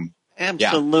chat room.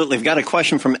 Absolutely. We've got a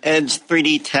question from Ed's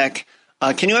 3D Tech.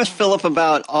 Can you ask Philip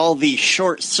about all the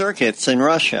short circuits in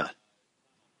Russia?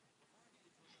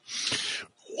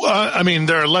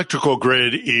 Their electrical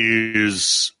grid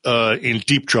is in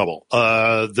deep trouble.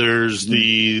 There's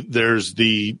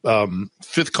the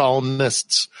fifth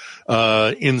columnists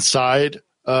inside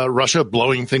Russia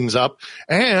blowing things up,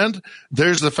 and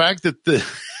there's the fact that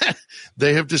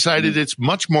they have decided it's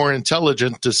much more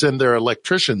intelligent to send their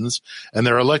electricians and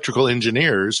their electrical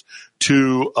engineers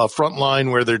to a front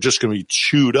line where they're just going to be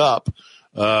chewed up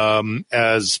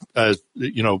as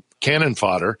cannon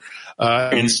fodder,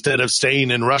 instead of staying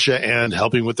in Russia and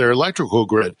helping with their electrical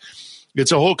grid.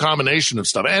 It's a whole combination of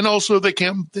stuff. And also they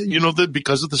can't,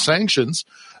 because of the sanctions,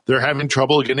 they're having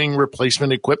trouble getting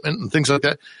replacement equipment and things like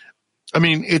that. I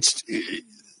mean, it's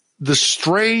the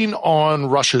strain on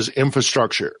Russia's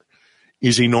infrastructure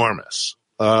is enormous.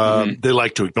 They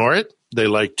like to ignore it. They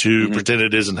like to pretend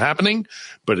it isn't happening,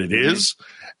 but it is.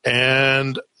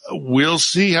 And we'll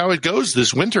see how it goes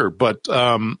this winter. But,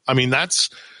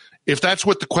 if that's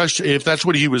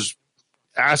what he was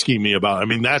asking me about,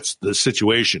 that's the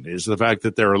situation, is the fact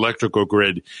that their electrical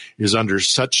grid is under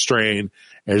such strain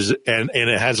and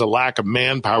it has a lack of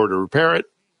manpower to repair it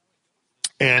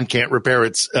and can't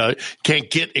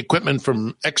get equipment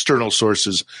from external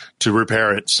sources to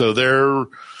repair it. So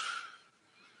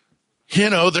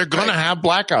they're going to have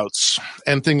blackouts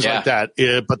and things like that,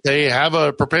 but they have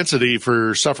a propensity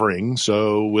for suffering.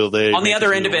 So will they? On the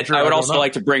other end of it, I would also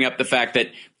like to bring up the fact that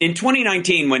in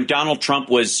 2019, when Donald Trump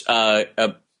was,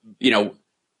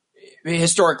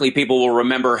 historically, people will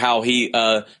remember how he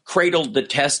cradled the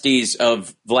testes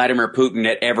of Vladimir Putin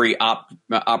at every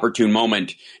opportune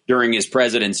moment during his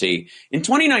presidency. In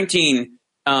 2019,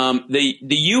 the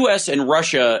U.S. and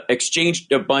Russia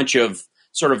exchanged a bunch of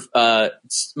sort of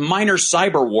minor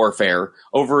cyber warfare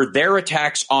over their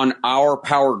attacks on our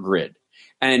power grid.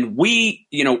 And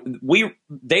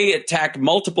they attacked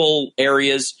multiple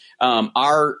areas.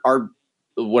 Our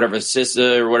whatever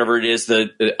CISA or whatever it is,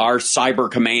 our cyber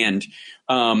command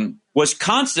was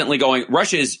constantly going.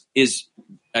 Russia is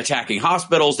attacking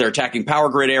hospitals. They're attacking power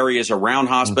grid areas around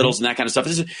hospitals and that kind of stuff.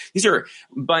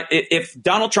 But if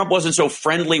Donald Trump wasn't so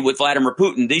friendly with Vladimir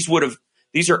Putin,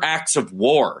 these are acts of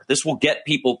war. This will get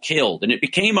people killed. And it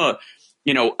became a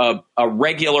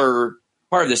regular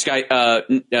part of this guy.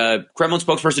 Kremlin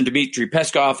spokesperson Dmitry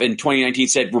Peskov in 2019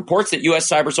 said reports that U.S.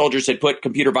 cyber soldiers had put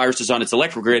computer viruses on its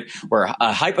electrical grid were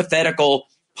a hypothetical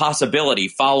possibility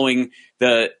following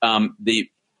the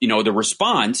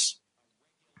response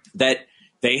that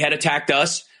they had attacked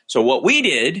us. So what we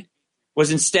did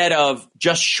was, instead of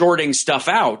just shorting stuff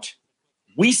out,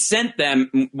 we sent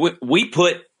them, we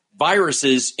put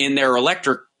viruses in their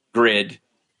electric grid,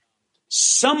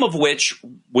 some of which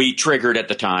we triggered at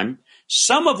the time,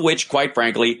 some of which, quite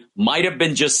frankly, might have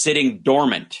been just sitting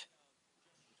dormant.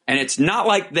 And it's not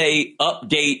like they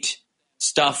update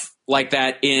stuff like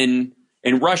that in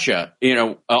Russia,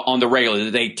 on the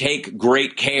regular. They take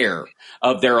great care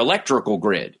of their electrical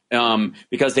grid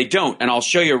because they don't. And I'll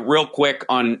show you real quick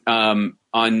on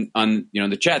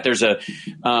the chat. There's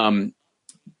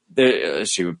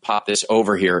let's see, we pop this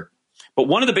over here. But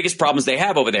one of the biggest problems they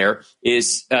have over there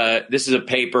is this is a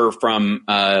paper from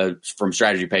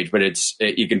Strategy Page, but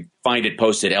you can find it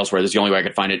posted elsewhere. This is the only way I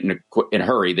could find it in a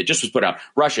hurry. That just was put out.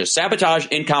 Russia: sabotage,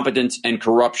 incompetence, and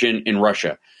corruption in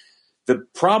Russia. The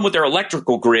problem with their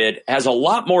electrical grid has a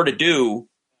lot more to do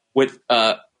with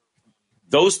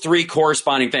those three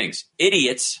corresponding things: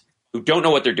 idiots who don't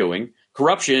know what they're doing,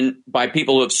 corruption by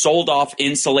people who have sold off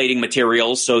insulating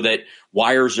materials so that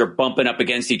wires are bumping up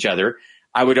against each other.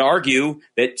 I would argue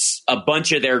that a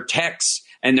bunch of their techs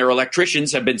and their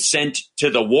electricians have been sent to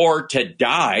the war to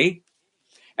die,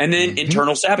 and then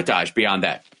internal sabotage beyond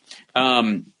that.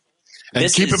 And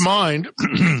keep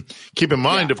in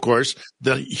mind, of course,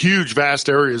 the huge, vast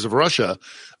areas of Russia,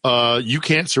 you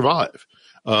can't survive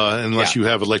unless you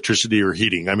have electricity or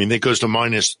heating. I mean, it goes to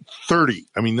minus 30.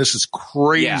 I mean, this is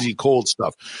crazy cold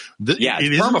stuff. It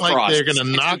isn't like they're going to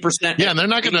knock. Yeah, and they're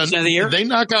not going to. They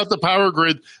knock out the power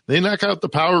grid. They knock out the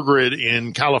power grid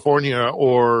in California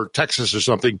or Texas or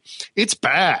something. It's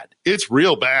bad. It's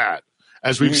real bad,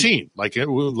 as we've seen, like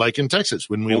in Texas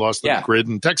when we lost the grid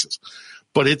in Texas.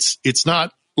 But it's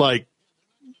not like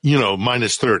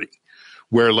minus 30,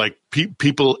 where like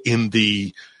people in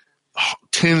the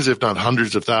tens, if not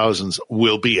hundreds of thousands,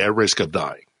 will be at risk of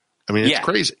dying. I mean, it's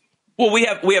crazy. Well, we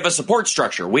have a support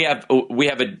structure. We have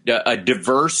a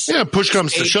diverse. Yeah, push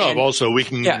comes to shove. Also, we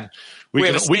can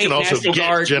also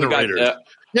get generators.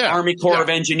 Army Corps of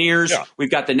Engineers. Yeah. We've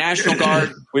got the National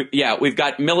Guard. We've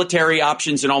got military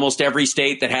options in almost every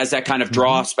state that has that kind of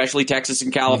draw, especially Texas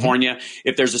and California.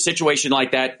 If there's a situation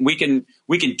like that, we can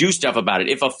do stuff about it.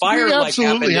 If a fire like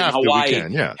happened in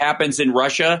Hawaii happens in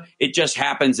Russia, it just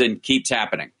happens and keeps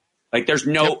happening. Like there's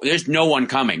no one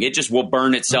coming. It just will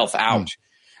burn itself out.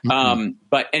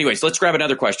 But anyways, let's grab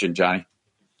another question, Johnny.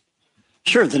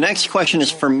 Sure. The next question is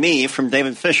from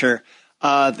David Fisher.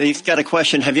 They've got a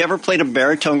question. Have you ever played a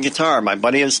baritone guitar? My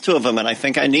buddy has two of them, and I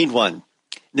think I need one.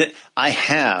 I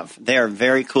have. They are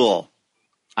very cool.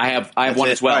 I have one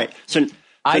as well. All right. So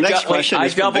next question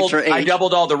is from Victor H. I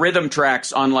doubled all the rhythm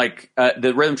tracks on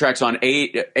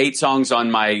eight songs on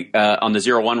my on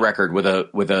the 01 record with a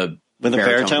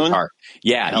baritone guitar.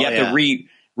 Yeah, you have to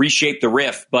reshape the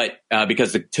riff, but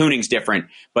because the tuning's different.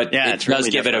 But it does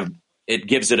really give it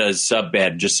gives it a sub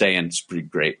bed. Just saying, it's pretty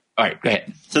great. All right, go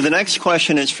ahead. So the next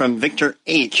question is from Victor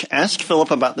H. Ask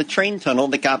Philip about the train tunnel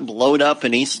that got blowed up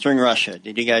in eastern Russia.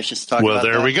 Did you guys just talk about that?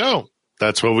 Well, there we go.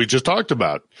 That's what we just talked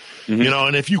about.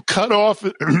 And if you cut off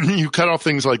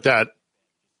things like that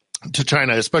to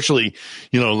China, especially,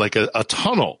 like a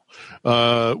tunnel,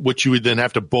 which you would then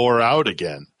have to bore out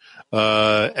again,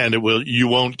 and you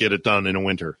won't get it done in a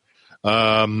winter.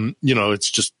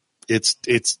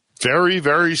 It's very,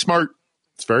 very smart.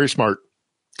 It's very smart.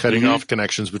 Cutting off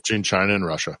connections between China and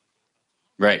Russia.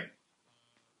 Right.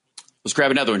 Let's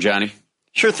grab another one, Johnny.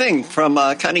 Sure thing. From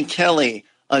Connie Kelly.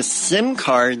 SIM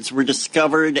cards were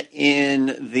discovered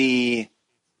in the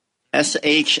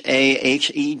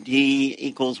SHAHED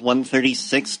equals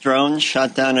 136 drone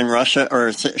shot down in Russia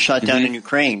or shot down in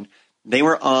Ukraine. They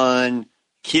were on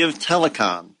Kiev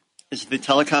Telecom. Is the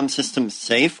telecom system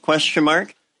safe? ?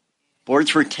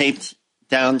 Boards were taped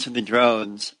down to the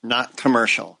drones, not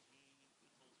commercial.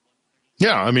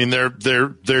 Yeah, I mean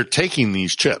they're taking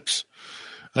these chips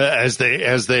as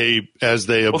they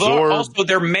absorb. Also,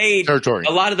 they're made. Territory.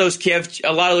 A lot of those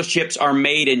chips are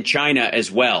made in China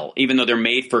as well, even though they're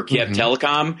made for Kiev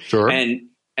Telecom. Sure.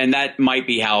 And that might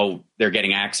be how they're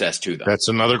getting access to them. That's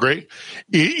another great.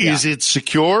 Is it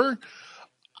secure?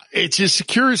 It's as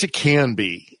secure as it can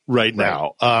be right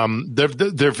now.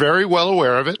 They're very well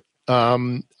aware of it. I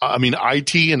mean,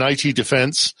 IT and IT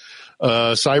defense,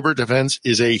 cyber defense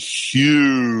is a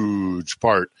huge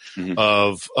part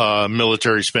of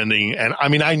military spending. And I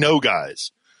mean, I know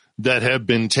guys that have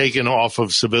been taken off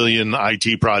of civilian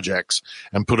IT projects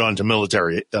and put onto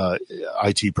military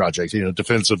IT projects,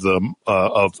 defense of the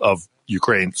of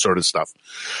Ukraine sort of stuff.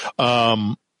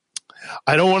 I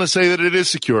don't want to say that it is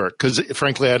secure because,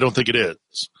 frankly, I don't think it is.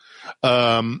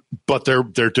 But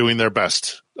they're doing their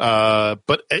best.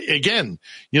 But again,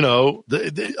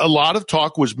 a lot of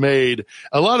talk was made,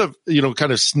 a lot of,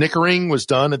 kind of snickering was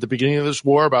done at the beginning of this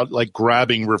war about like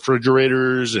grabbing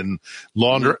refrigerators and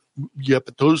laundry. Yeah,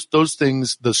 but those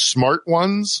things, the smart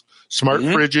ones, smart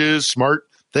fridges,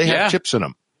 they have chips in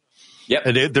them. Yep.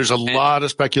 And there's a lot of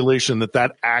speculation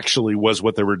that actually was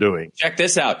what they were doing. Check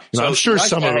this out. So I'm sure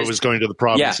some of it was going to the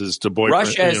provinces, to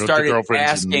boyfriends, to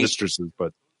girlfriends and mistresses,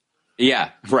 but.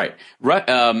 Yeah, right.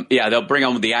 They'll bring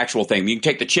on the actual thing. You can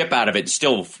take the chip out of it,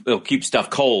 it'll keep stuff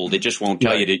cold. It just won't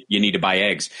tell you you need to buy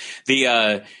eggs.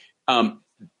 There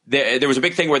was a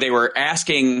big thing where they were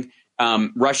asking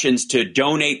Russians to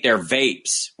donate their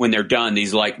vapes when they're done.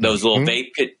 These those little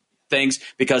vape things,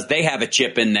 because they have a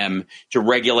chip in them to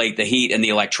regulate the heat and the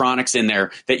electronics in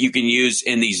there that you can use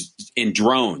in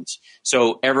drones.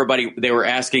 So they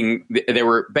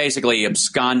were basically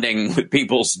absconding with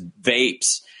people's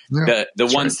vapes. The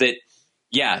ones that,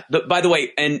 by the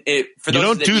way, and for those you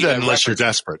don't do that unless you're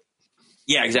desperate.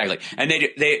 Yeah, exactly. And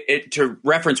to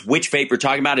reference which vape you're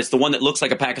talking about, it's the one that looks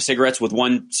like a pack of cigarettes with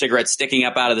one cigarette sticking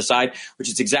up out of the side, which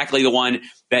is exactly the one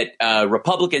that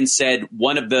Republicans said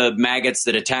one of the maggots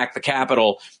that attacked the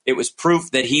Capitol, it was proof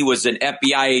that he was an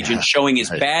FBI agent showing his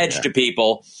badge to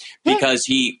people because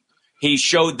he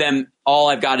showed them, all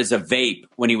I've got is a vape,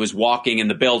 when he was walking in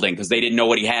the building, because they didn't know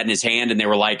what he had in his hand. And they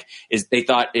were like,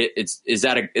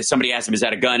 somebody asked him, is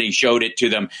that a gun? And he showed it to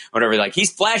them, whatever. Like,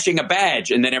 he's flashing a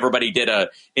badge. And then everybody did a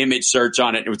image search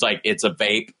on it. It was like, it's a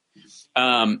vape.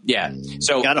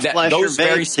 So gotta flash those your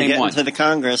very vape to same get ones. into the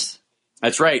Congress.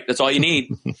 That's right. That's all you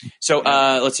need. So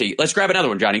let's see. Let's grab another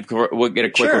one, Johnny. We'll get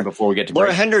a quick one before we get to Laura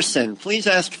break. Henderson, please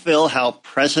ask Phil how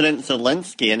President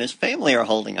Zelensky and his family are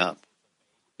holding up.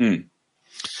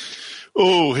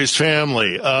 Oh, his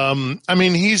family. I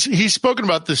mean, he's spoken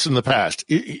about this in the past.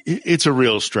 It's a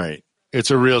real strain.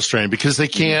 It's a real strain because they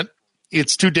can't.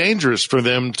 It's too dangerous for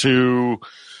them to,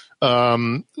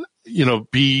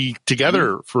 be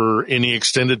together for any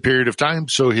extended period of time.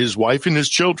 So his wife and his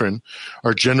children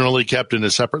are generally kept in a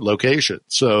separate location.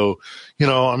 So,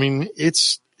 I mean,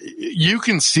 you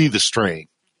can see the strain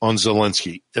on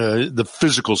Zelensky, the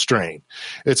physical strain.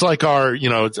 It's like a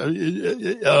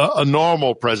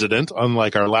normal president,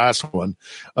 unlike our last one,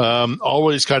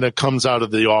 always kind of comes out of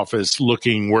the office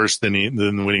looking worse than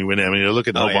when he went in. I mean, look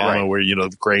at Obama, where,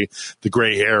 the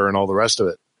gray hair and all the rest of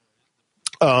it.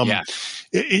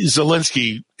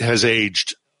 Zelensky has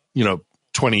aged,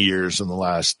 20 years in the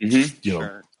last,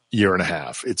 year and a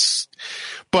half.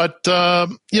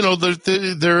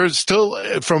 There's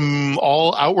still, from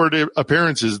all outward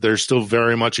appearances, there's still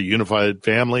very much a unified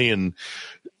family, and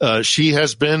she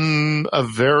has been a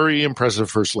very impressive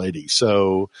first lady.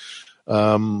 So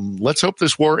let's hope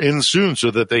this war ends soon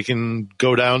so that they can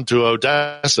go down to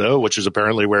Odessa, which is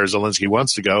apparently where Zelensky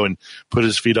wants to go, and put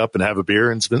his feet up and have a beer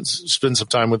and spend some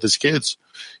time with his kids.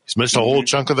 He's missed a whole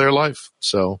chunk of their life.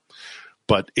 So.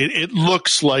 But it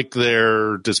looks like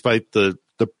they're, despite the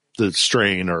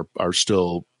strain, are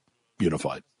still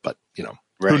unified. But,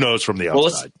 who knows from the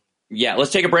outside.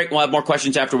 Let's take a break. We'll have more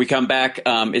questions after we come back.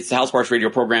 It's the Hal Sparks Radio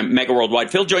program, Mega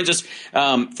Worldwide. Phil joins us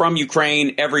from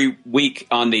Ukraine every week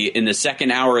in the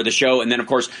second hour of the show. And then, of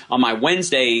course, on my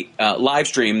Wednesday live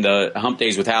stream, the Hump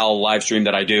Days with Hal live stream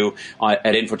that I do at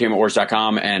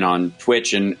infotainmentwars.com and on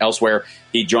Twitch and elsewhere,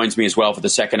 he joins me as well for the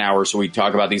second hour. So we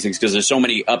talk about these things because there's so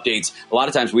many updates. A lot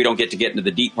of times we don't get into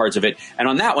the deep parts of it. And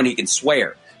on that one, he can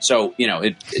swear. So,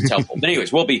 it's helpful. But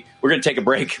anyways, we're going to take a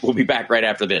break. We'll be back right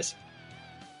after this.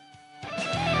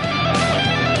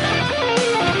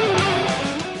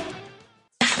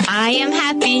 I am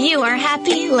happy, you are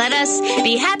happy. Let us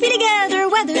be happy together,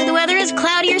 whether the weather is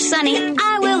cloudy or sunny.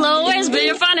 I will always be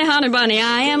your funny honey bunny.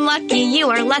 I am lucky, you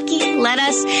are lucky. Let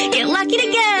us get lucky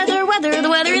together, whether the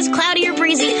weather is cloudy or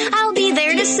breezy. I'll be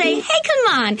there to say, hey,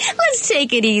 come on, let's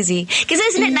take it easy. 'Cause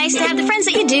isn't it nice to have the friends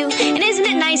that you do? And isn't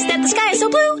it nice that the sky is so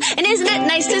blue? And isn't it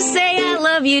nice to say I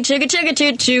love you, chugga chugga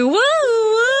choo choo, woo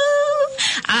woo.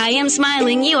 I am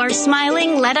smiling, you are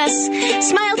smiling. Let us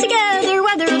smile together,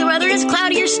 whether the weather is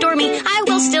cloudy or stormy. I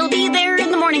will still be there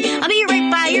in the morning. I'll be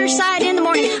right by your side in the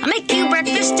morning. I'll make you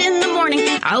breakfast in the morning.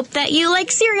 I hope that you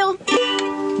like cereal.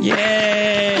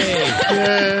 Yay!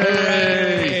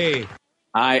 Yay!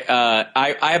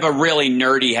 I have a really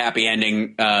nerdy happy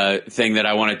ending thing that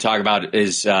I want to talk about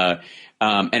is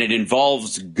and it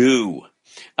involves goo.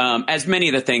 As many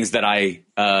of the things that I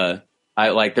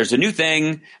like, there's a new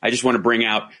thing I just want to bring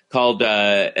out called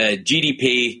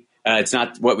GDP. It's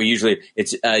not what we usually.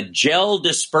 It's gel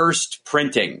dispersed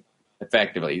printing.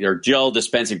 Effectively, they're gel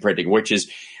dispensing printing, which is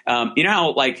you know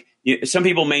how like. Some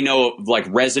people may know of like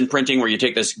resin printing, where you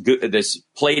take this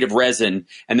plate of resin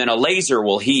and then a laser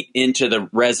will heat into the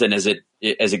resin as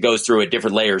it goes through at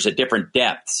different layers at different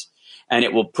depths, and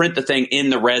it will print the thing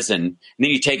in the resin. And then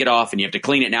you take it off and you have to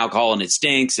clean it in alcohol and it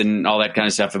stinks and all that kind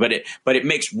of stuff. But it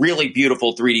makes really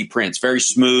beautiful 3D prints, very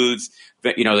smooth.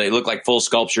 You know, they look like full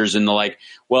sculptures and the like.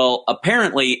 Well,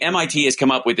 apparently MIT has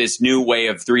come up with this new way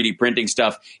of 3D printing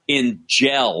stuff in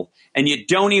gel, and you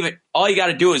don't even. All you got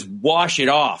to do is wash it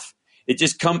off. It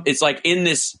just it's like in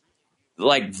this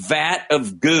like vat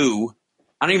of goo.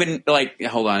 I don't even like.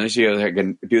 Hold on, let's see if I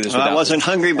can do this. I wasn't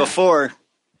hungry before,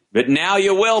 but now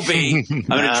you will be. I'm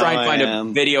going to try and find a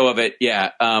video of it.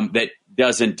 Yeah, that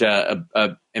doesn't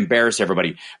embarrass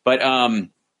everybody, but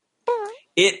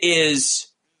it is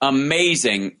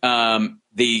amazing.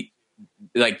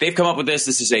 They've come up with this.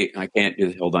 This is I can't do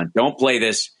this. Hold on. Don't play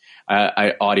this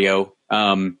audio.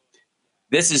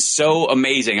 This is so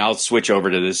amazing. I'll switch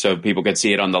over to this so people can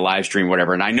see it on the live stream,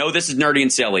 whatever. And I know this is nerdy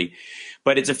and silly,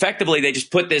 but it's effectively, they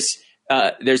just put this,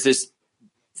 there's this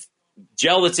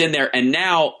gel that's in there. And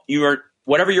now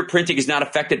whatever you're printing is not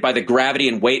affected by the gravity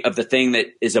and weight of the thing that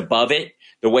is above it,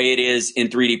 the way it is in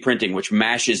 3D printing, which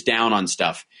mashes down on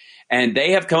stuff. And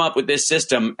they have come up with this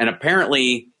system. And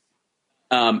apparently,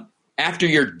 after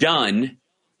you're done,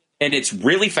 and it's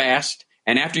really fast,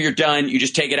 and after you're done, you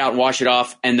just take it out and wash it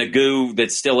off, and the goo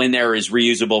that's still in there is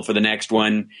reusable for the next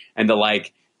one and the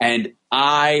like. And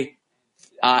I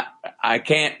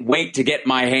can't wait to get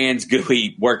my hands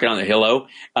gooey working on the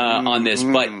on this.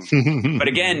 But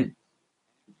again,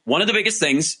 one of the biggest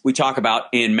things we talk about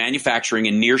in manufacturing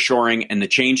and nearshoring and the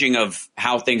changing of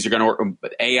how things are going to work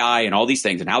with AI and all these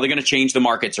things and how they're going to change the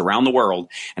markets around the world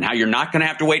and how you're not going to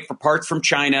have to wait for parts from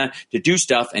China to do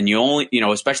stuff. And you only,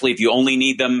 especially if you only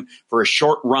need them for a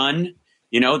short run,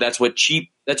 that's what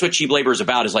cheap labor is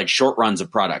about, is like short runs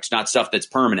of products, not stuff that's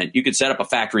permanent. You could set up a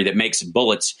factory that makes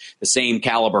bullets the same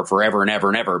caliber forever and ever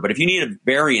and ever. But if you need a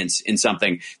variance in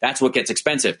something, that's what gets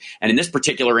expensive. And in this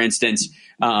particular instance,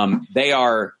 they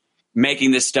are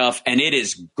making this stuff, and it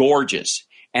is gorgeous.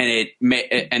 And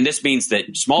and this means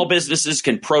that small businesses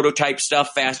can prototype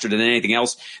stuff faster than anything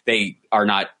else. They are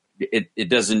not. It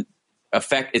doesn't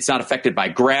affect. It's not affected by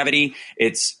gravity.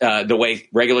 It's the way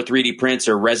regular 3D prints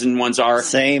or resin ones are.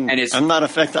 Same. And I'm not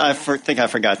affected. I think I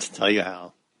forgot to tell you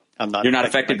how. I'm not. You're not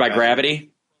affected by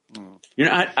gravity. You're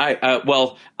not.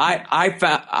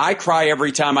 I cry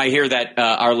every time I hear that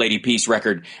Our Lady Peace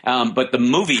record. But the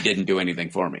movie didn't do anything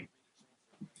for me.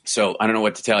 So I don't know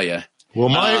what to tell you. Well,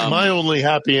 my only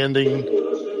happy ending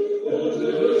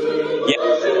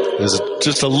is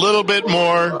just a little bit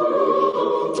more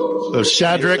of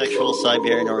Shadrach, Sexual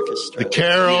Siberian Orchestra, the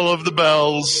Carol of the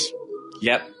Bells.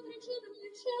 Yep.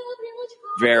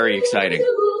 Very exciting.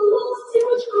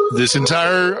 This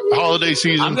entire holiday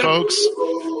season, folks,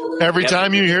 every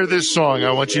time you hear this song,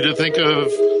 I want you to think of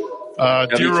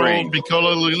dear old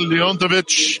Mikola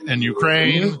Leontovich and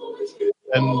Ukraine.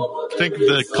 And think of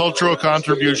the cultural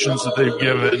contributions that they've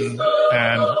given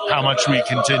and how much we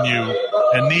continue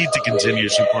and need to continue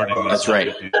supporting them. That's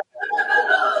right.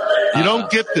 You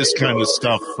don't get this kind of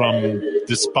stuff from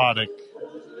despotic.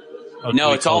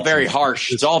 No, it's all very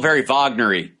harsh. It's all very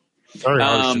Wagner-y. Very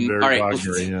harsh and very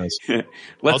Wagner-y, yes.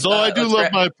 Although I do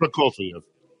love my Prokofiev.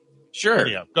 Sure.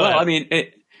 Yeah, well, ahead. I mean,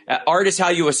 art is how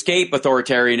you escape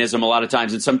authoritarianism a lot of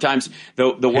times, and sometimes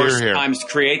the worst times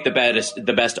create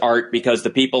the best art because the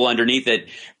people underneath it,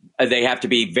 they have to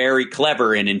be very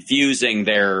clever in infusing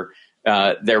their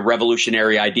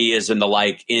revolutionary ideas and the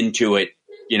like into it,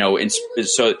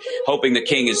 so hoping the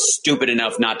king is stupid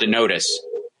enough not to notice.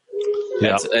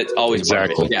 That's always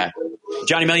exactly. Yeah.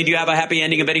 Johnny Million, do you have a happy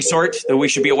ending of any sort that we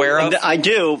should be aware of? I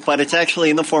do, but it's actually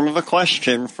in the form of a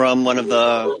question from one of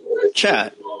the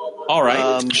chat. All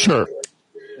right. Sure.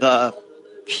 The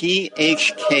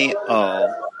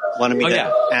PHKO wanted me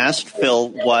to ask Phil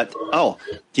do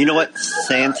you know what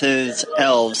Santa's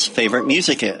elves' favorite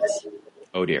music is?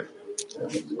 Oh, dear.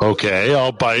 Okay,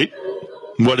 I'll bite.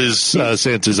 What is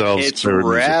Santa's elves' It's favorite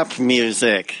rap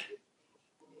music.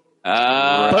 Boom!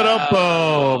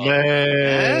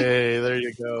 Hey, there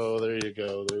you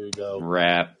go.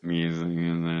 Rap music,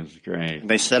 that's great.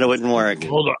 They said it wouldn't work.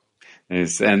 Hold on.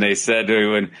 And they said we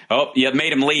would. Oh, you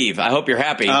made him leave. I hope you're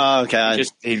happy. Oh, God.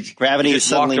 Gravity is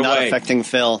suddenly not affecting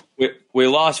Phil. We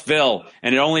lost Phil,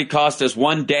 and it only cost us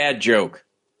one dad joke.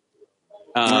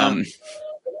 I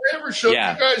ever showed you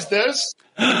guys this?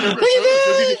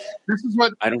 This is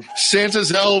what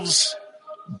Santa's elves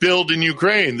build in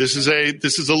Ukraine. This is a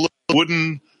little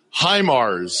wooden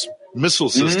HIMARS missile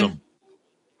system.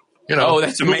 You know,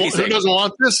 that's amazing. Who doesn't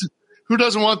want this? Who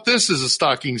doesn't want this as a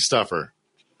stocking stuffer?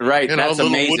 Right, that's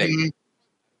amazing.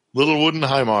 Little wooden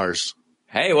HIMARS.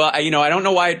 Hey, well, I don't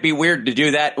know why it'd be weird to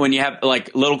do that when you have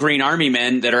like little green army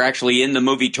men that are actually in the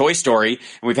movie Toy Story,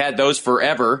 and we've had those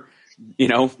forever.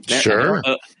 Sure.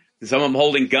 Some of them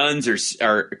holding guns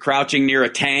or crouching near a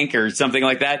tank or something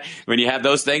like that. When you have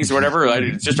those things or whatever,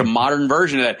 it's just a modern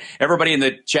version of that. Everybody in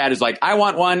the chat is like, I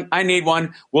want one. I need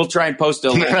one. We'll try and post a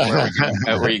link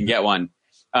where you can get one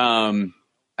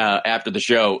after the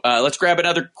show. Let's grab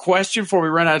another question before we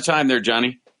run out of time there,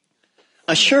 Johnny.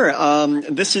 Sure.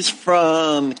 This is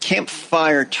from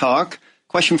Campfire Talk.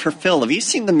 Question for Phil. Have you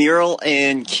seen the mural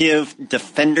in Kiev,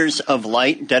 Defenders of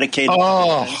Light, dedicated to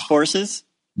the defense forces?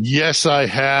 Yes, I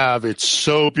have. It's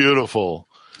so beautiful.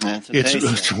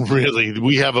 It's really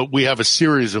we have a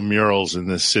series of murals in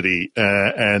this city,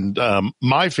 and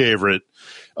my favorite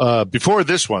before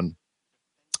this one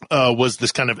was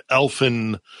this kind of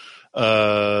elfin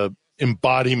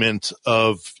embodiment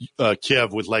of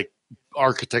Kiev with like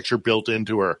architecture built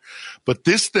into her. But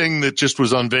this thing that just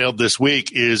was unveiled this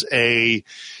week is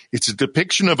it's a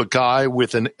depiction of a guy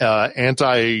with an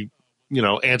anti-air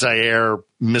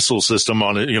missile system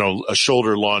on a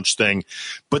shoulder launch thing.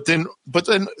 But then,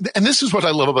 and this is what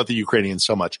I love about the Ukrainians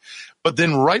so much. But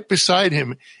then right beside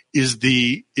him is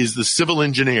the civil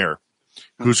engineer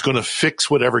who's going to fix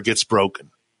whatever gets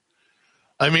broken.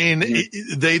 I mean,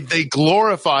 they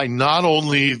glorify not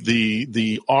only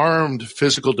the armed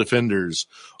physical defenders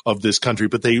of this country,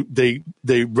 but they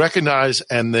recognize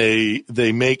and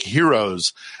they make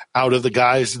heroes out of the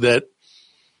guys that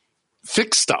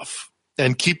fix stuff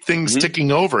and keep things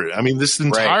ticking over. I mean, this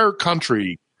entire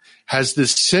country has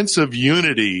this sense of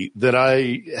unity that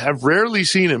I have rarely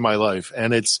seen in my life.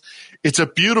 And it's a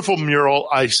beautiful mural.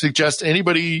 I suggest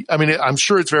anybody, I mean, I'm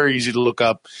sure it's very easy to look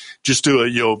up, just do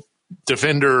a,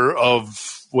 defender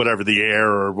of whatever the air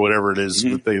or whatever it is.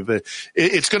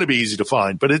 It's going to be easy to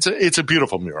find, but it's a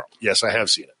beautiful mural. Yes, I have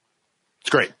seen it. It's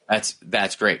great.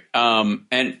 That's great. And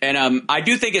I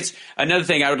do think it's another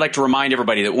thing I would like to remind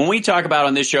everybody that when we talk about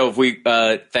on this show, if we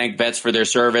thank vets for their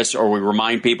service or we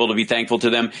remind people to be thankful to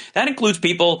them, that includes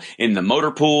people in the motor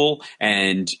pool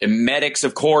and medics,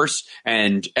 of course,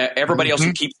 and everybody else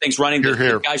who keeps things running.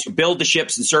 The guys who build the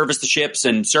ships and service the ships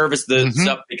and service the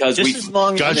stuff because as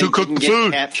long guys as who cook the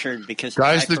food, captured because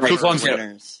guys that cook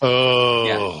winners.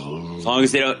 As long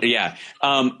as they don't,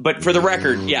 but for the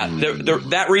record,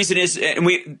 that reason is.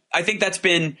 And I think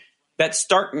that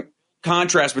stark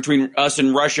contrast between us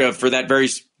and Russia for that very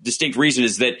distinct reason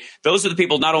is that those are the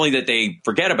people not only that they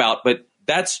forget about, but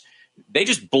they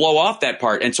just blow off that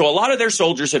part. And so a lot of their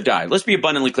soldiers have died. Let's be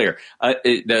abundantly clear.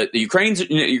 The Ukrainians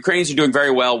are doing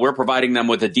very well. We're providing them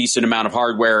with a decent amount of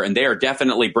hardware, and they are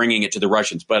definitely bringing it to the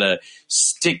Russians. But a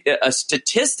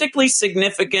statistically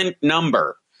significant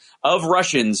number of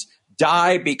Russians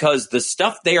die because the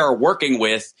stuff they are working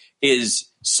with is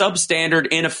substandard,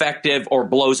 ineffective, or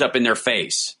blows up in their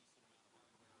face.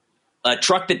 A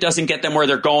truck that doesn't get them where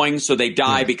they're going, so they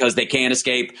die because they can't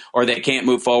escape or they can't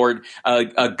move forward.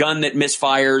 A gun that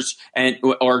misfires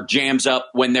or jams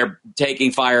up when they're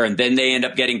taking fire, and then they end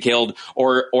up getting killed.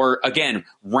 Or again,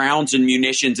 rounds and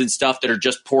munitions and stuff that are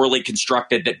just poorly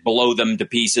constructed that blow them to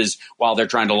pieces while they're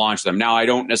trying to launch them. Now, I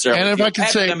don't necessarily. And if I can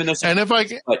say,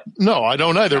 no, I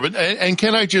don't either. But and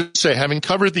can I just say, having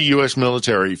covered the U.S.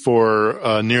 military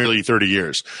for nearly 30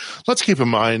 years, let's keep in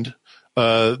mind.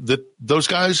 That those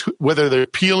guys, whether they're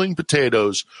peeling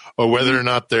potatoes or whether or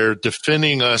not they're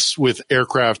defending us with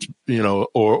aircraft,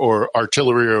 or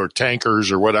artillery or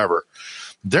tankers or whatever,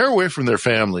 they're away from their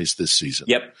families this season.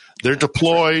 Yep. They're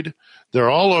deployed. They're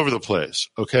all over the place.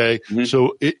 Okay. Mm-hmm.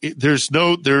 So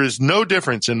there is no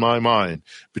difference in my mind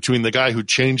between the guy who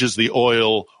changes the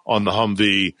oil on the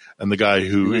Humvee and the guy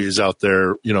who is out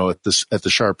there, at the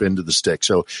sharp end of the stick.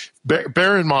 So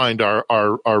bear in mind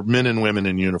our men and women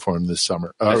in uniform this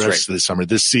summer,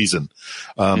 this season,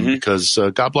 because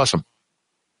God bless them.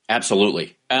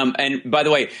 Absolutely. And by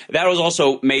the way, that was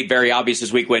also made very obvious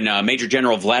this week when Major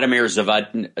General Vladimir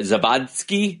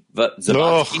Zavadsky,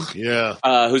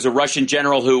 who's a Russian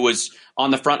general who was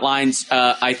on the front lines,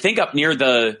 I think up near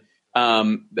the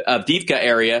Avdiivka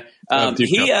area.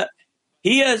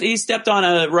 He stepped on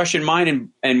a Russian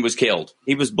mine and was killed.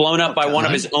 He was blown up by one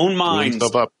of his own mines.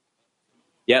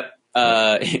 Yep.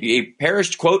 He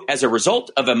perished, quote, as a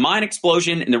result of a mine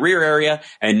explosion in the rear area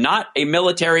and not a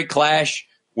military clash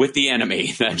with the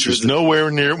enemy. Which is nowhere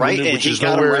near, right? Which he is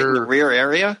got nowhere him right in the rear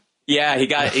area. Yeah,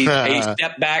 he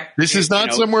stepped back. This is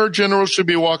not somewhere generals should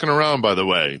be walking around, by the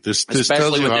way. This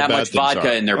tells you with how that bad much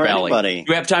vodka in their belly. Buddy.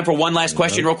 Do we have time for one last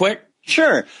question real quick?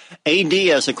 Sure. AD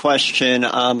has a question.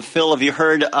 Phil, have you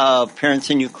heard of parents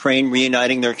in Ukraine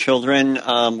reuniting their children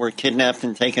were kidnapped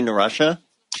and taken to Russia?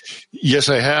 Yes,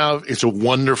 I have. It's a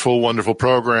wonderful, wonderful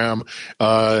program.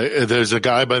 There's a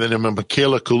guy by the name of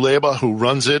Mikhailo Kuleba who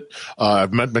runs it.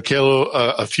 I've met Mikhailo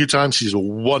a few times. He's a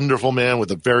wonderful man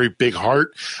with a very big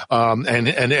heart. And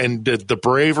the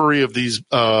bravery of these,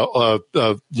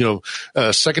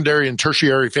 secondary and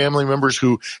tertiary family members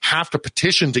who have to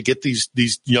petition to get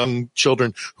these young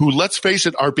children who, let's face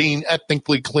it, are being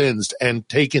ethnically cleansed and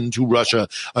taken to Russia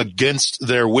against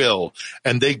their will.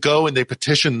 And they go and they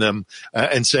petition them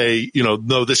and say,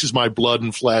 no, this is my blood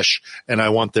and flesh, and I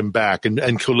want them back. And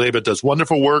Kuleba does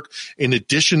wonderful work. In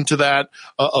addition to that,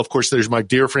 of course, there's my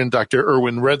dear friend, Dr.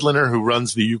 Erwin Redliner, who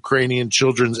runs the Ukrainian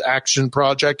Children's Action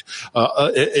Project,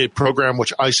 a program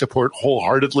which I support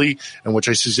wholeheartedly and which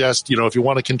I suggest, if you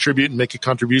want to contribute and make a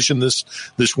contribution this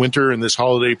winter and this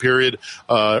holiday period,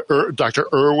 Dr.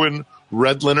 Erwin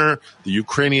Redliner, the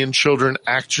Ukrainian Children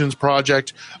Actions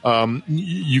Project.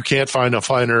 You can't find a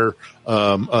finer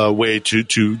way to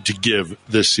give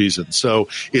this season. So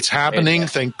it's happening,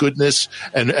 thank goodness.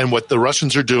 And what the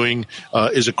Russians are doing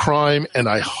is a crime. And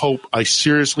I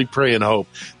seriously pray and hope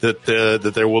that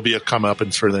there will be a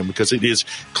comeuppance for them, because it is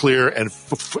clear and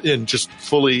just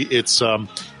fully it's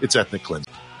ethnic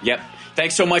cleansing. Yep.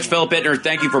 Thanks so much, Philip Bittner.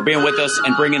 Thank you for being with us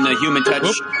and bringing the human touch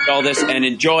to all this. And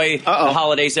enjoy the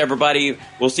holidays, everybody.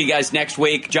 We'll see you guys next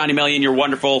week. Johnny Million, you're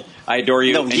wonderful. I adore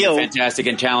you. You're fantastic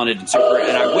and talented and super.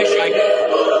 And I wish I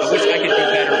could do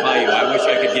better by you. I wish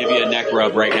I could give you a neck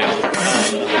rub right now.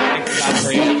 Not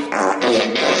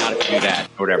if you do that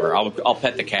or whatever. I'll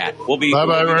pet the cat. We'll be bye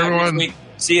everyone. Next week.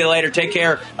 See you later. Take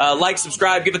care. Like,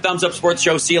 subscribe, give a thumbs up, support the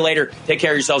show. See you later. Take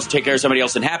care of yourselves and take care of somebody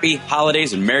else. And happy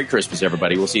holidays and Merry Christmas,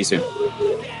 everybody. We'll see you soon.